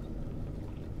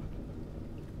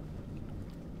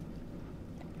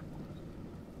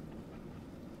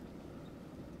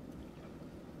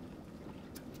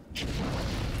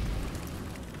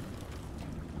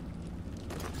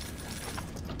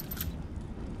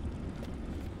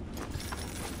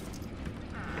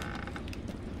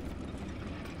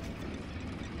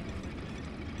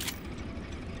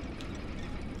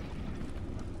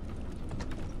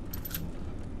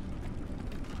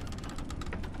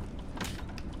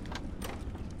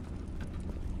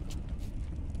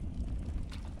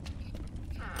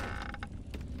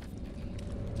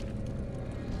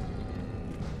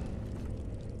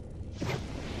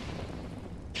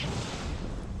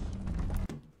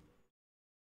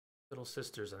 Little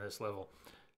sisters on this level.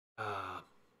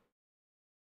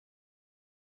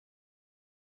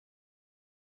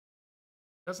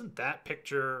 Doesn't that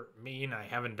picture mean I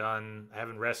haven't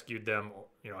rescued them,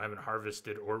 you know, I haven't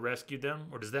harvested or rescued them?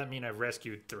 Or does that mean I've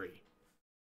rescued 3?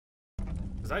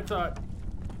 Because I thought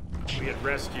we had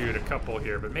rescued a couple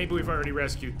here, but maybe we've already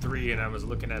rescued 3 and I was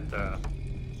looking at the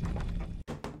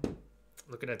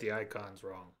icons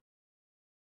wrong.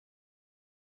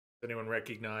 Does anyone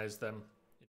recognize them?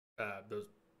 Those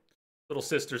little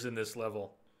sisters in this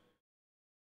level.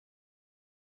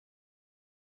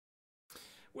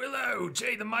 Willow,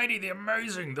 Jay the Mighty, the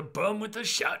Amazing, the Bum with the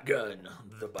Shotgun,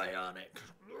 the Bionic.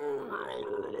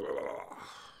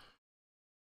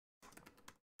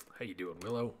 How you doing,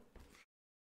 Willow?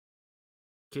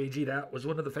 KG, that was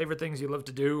one of the favorite things you loved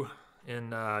to do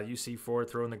in UC4,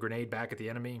 throwing the grenade back at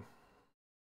the enemy.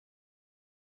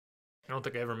 I don't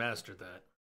think I ever mastered that.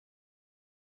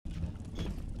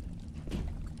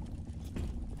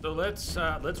 So let's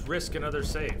risk another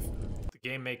save. The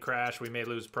game may crash, we may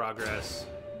lose progress,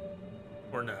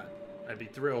 or not. I'd be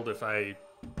thrilled if I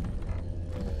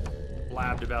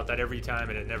blabbed about that every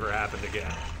time and it never happened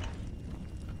again.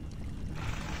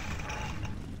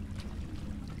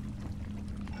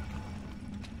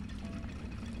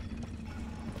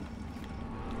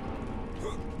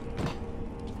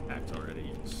 Act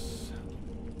already, yes.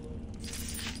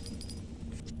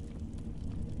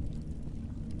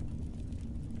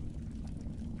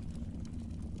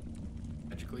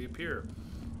 Magically appear.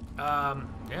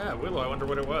 Yeah, Willow, I wonder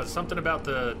what it was. Something about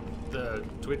the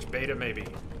Twitch beta, maybe.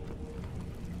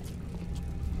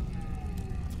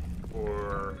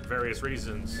 For various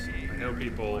reasons. I know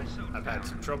people have had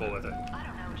some trouble with it. I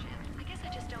don't know, Jim. I guess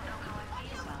I just don't know how I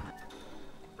feel about it.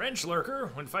 Wrench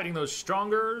Lurker, when fighting those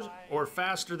stronger or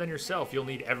faster than yourself, you'll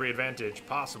need every advantage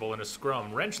possible in a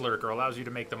scrum. Wrench Lurker allows you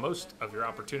to make the most of your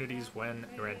opportunities when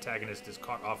your antagonist is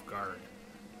caught off guard.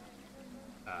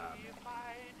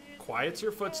 Quiets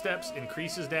your footsteps,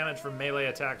 increases damage from melee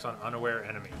attacks on unaware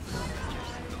enemies.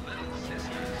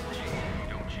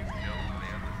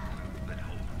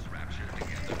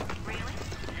 Really?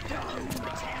 Don't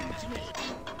tempt me.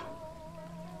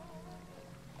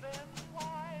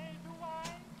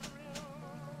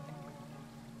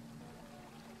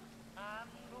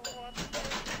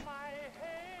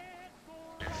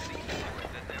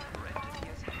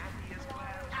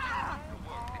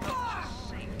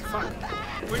 Fuck.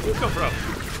 Where'd you come from?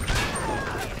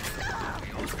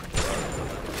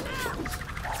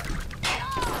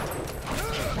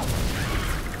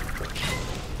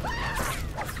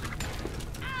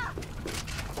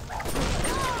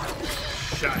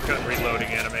 Shotgun reloading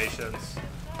animations.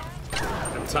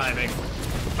 And timing.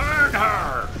 Burn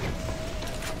her!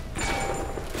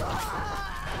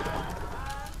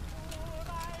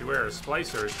 Beware, a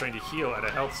splicer is trying to heal at a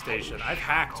health station. I've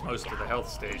hacked most of the health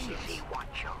stations.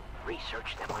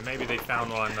 Or maybe they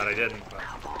found one that I didn't, but...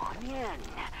 Come on in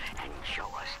and show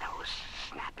us those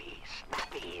snappies.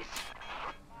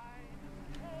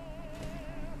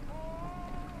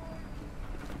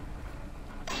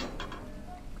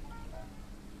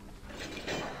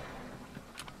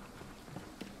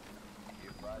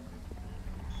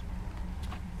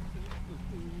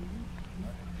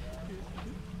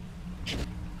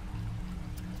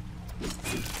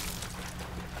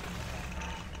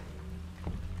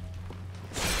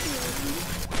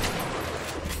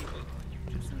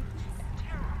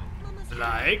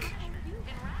 Like?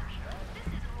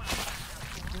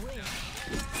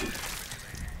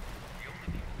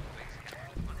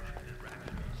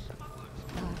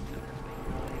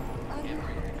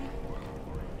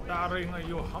 Darling, are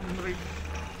you hungry?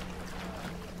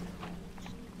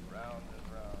 Round and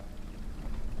round,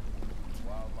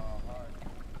 while my heart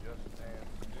just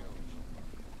stands still.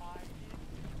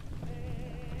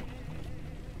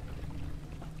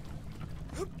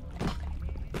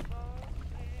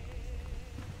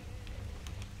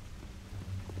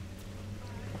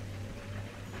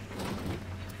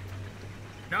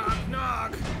 Knock,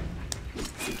 knock!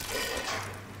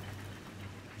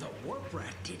 The warp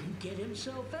rat didn't get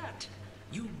himself at.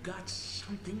 You got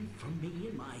something from me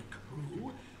and my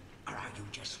crew? Or are you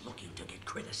just looking to get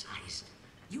criticized?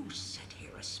 You sit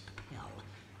here a spell.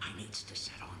 I needs to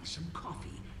set on some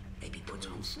coffee, maybe put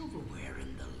some silverware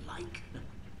and the like.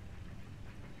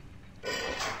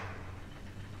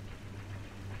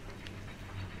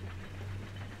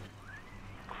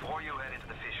 Before you head into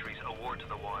the fisheries, a word to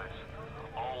the wise.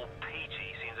 Old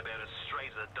Peachy seems about as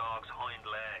straight as a dog's hind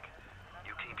leg.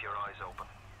 You keep your eyes open.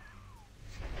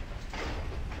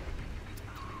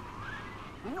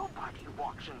 Nobody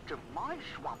walks into my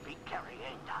swampy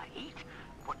carrying to eat.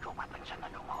 Put your weapons in the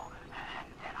pneumo,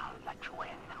 and then I'll let you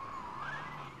in.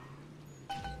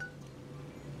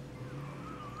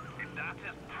 If that's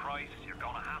his price, you're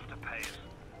gonna have to pay it.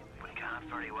 But he can't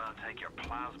very well take your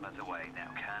plasmids away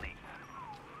now, can he?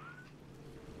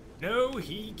 No,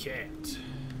 he can't.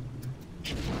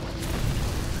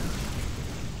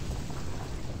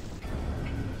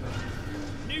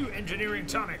 New engineering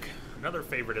tonic. Another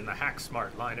favorite in the Hack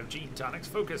Smart line of gene tonics,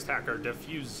 Focused Hacker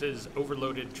diffuses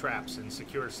overloaded traps in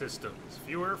secure systems.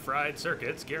 Fewer fried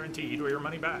circuits guaranteed or your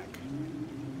money back.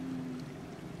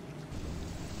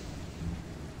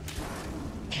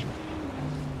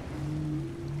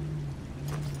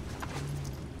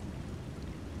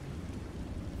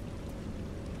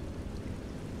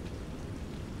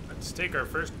 Let's take our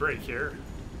first break here.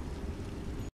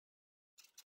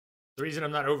 The reason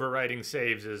I'm not overwriting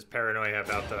saves is paranoia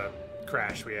about the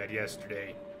crash we had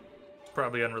yesterday. It's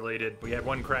probably unrelated. We had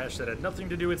one crash that had nothing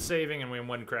to do with saving, and we had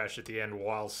one crash at the end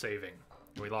while saving.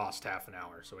 We lost half an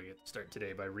hour, so we get to start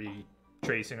today by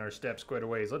retracing our steps quite a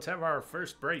ways. Let's have our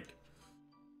first break.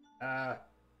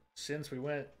 Since we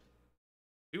went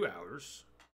 2 hours,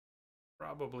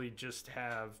 probably just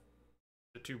have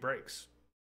the 2 breaks.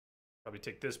 Probably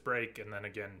take this break and then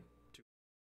again 2.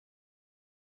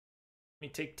 Let me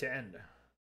take 10.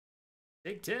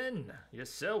 Take 10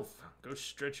 yourself. Go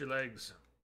stretch your legs.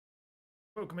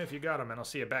 Poke 'em if you got 'em, and I'll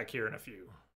see you back here in a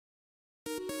few.